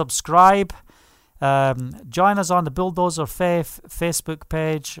subscribe. Join us on the Bulldozer Faith Facebook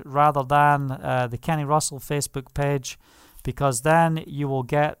page rather than the Kenny Russell Facebook page, because then you will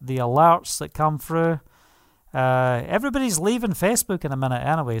get the alerts that come through. Everybody's leaving Facebook in a minute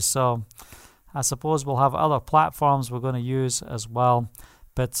anyway, so I suppose we'll have other platforms we're going to use as well.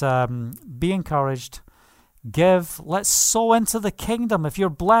 But be encouraged. Give. Let's sow into the kingdom. If you're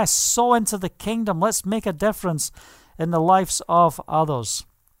blessed, sow into the kingdom. Let's make a difference in the lives of others.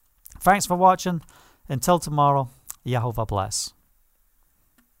 Thanks for watching. Until tomorrow, Yahovah bless.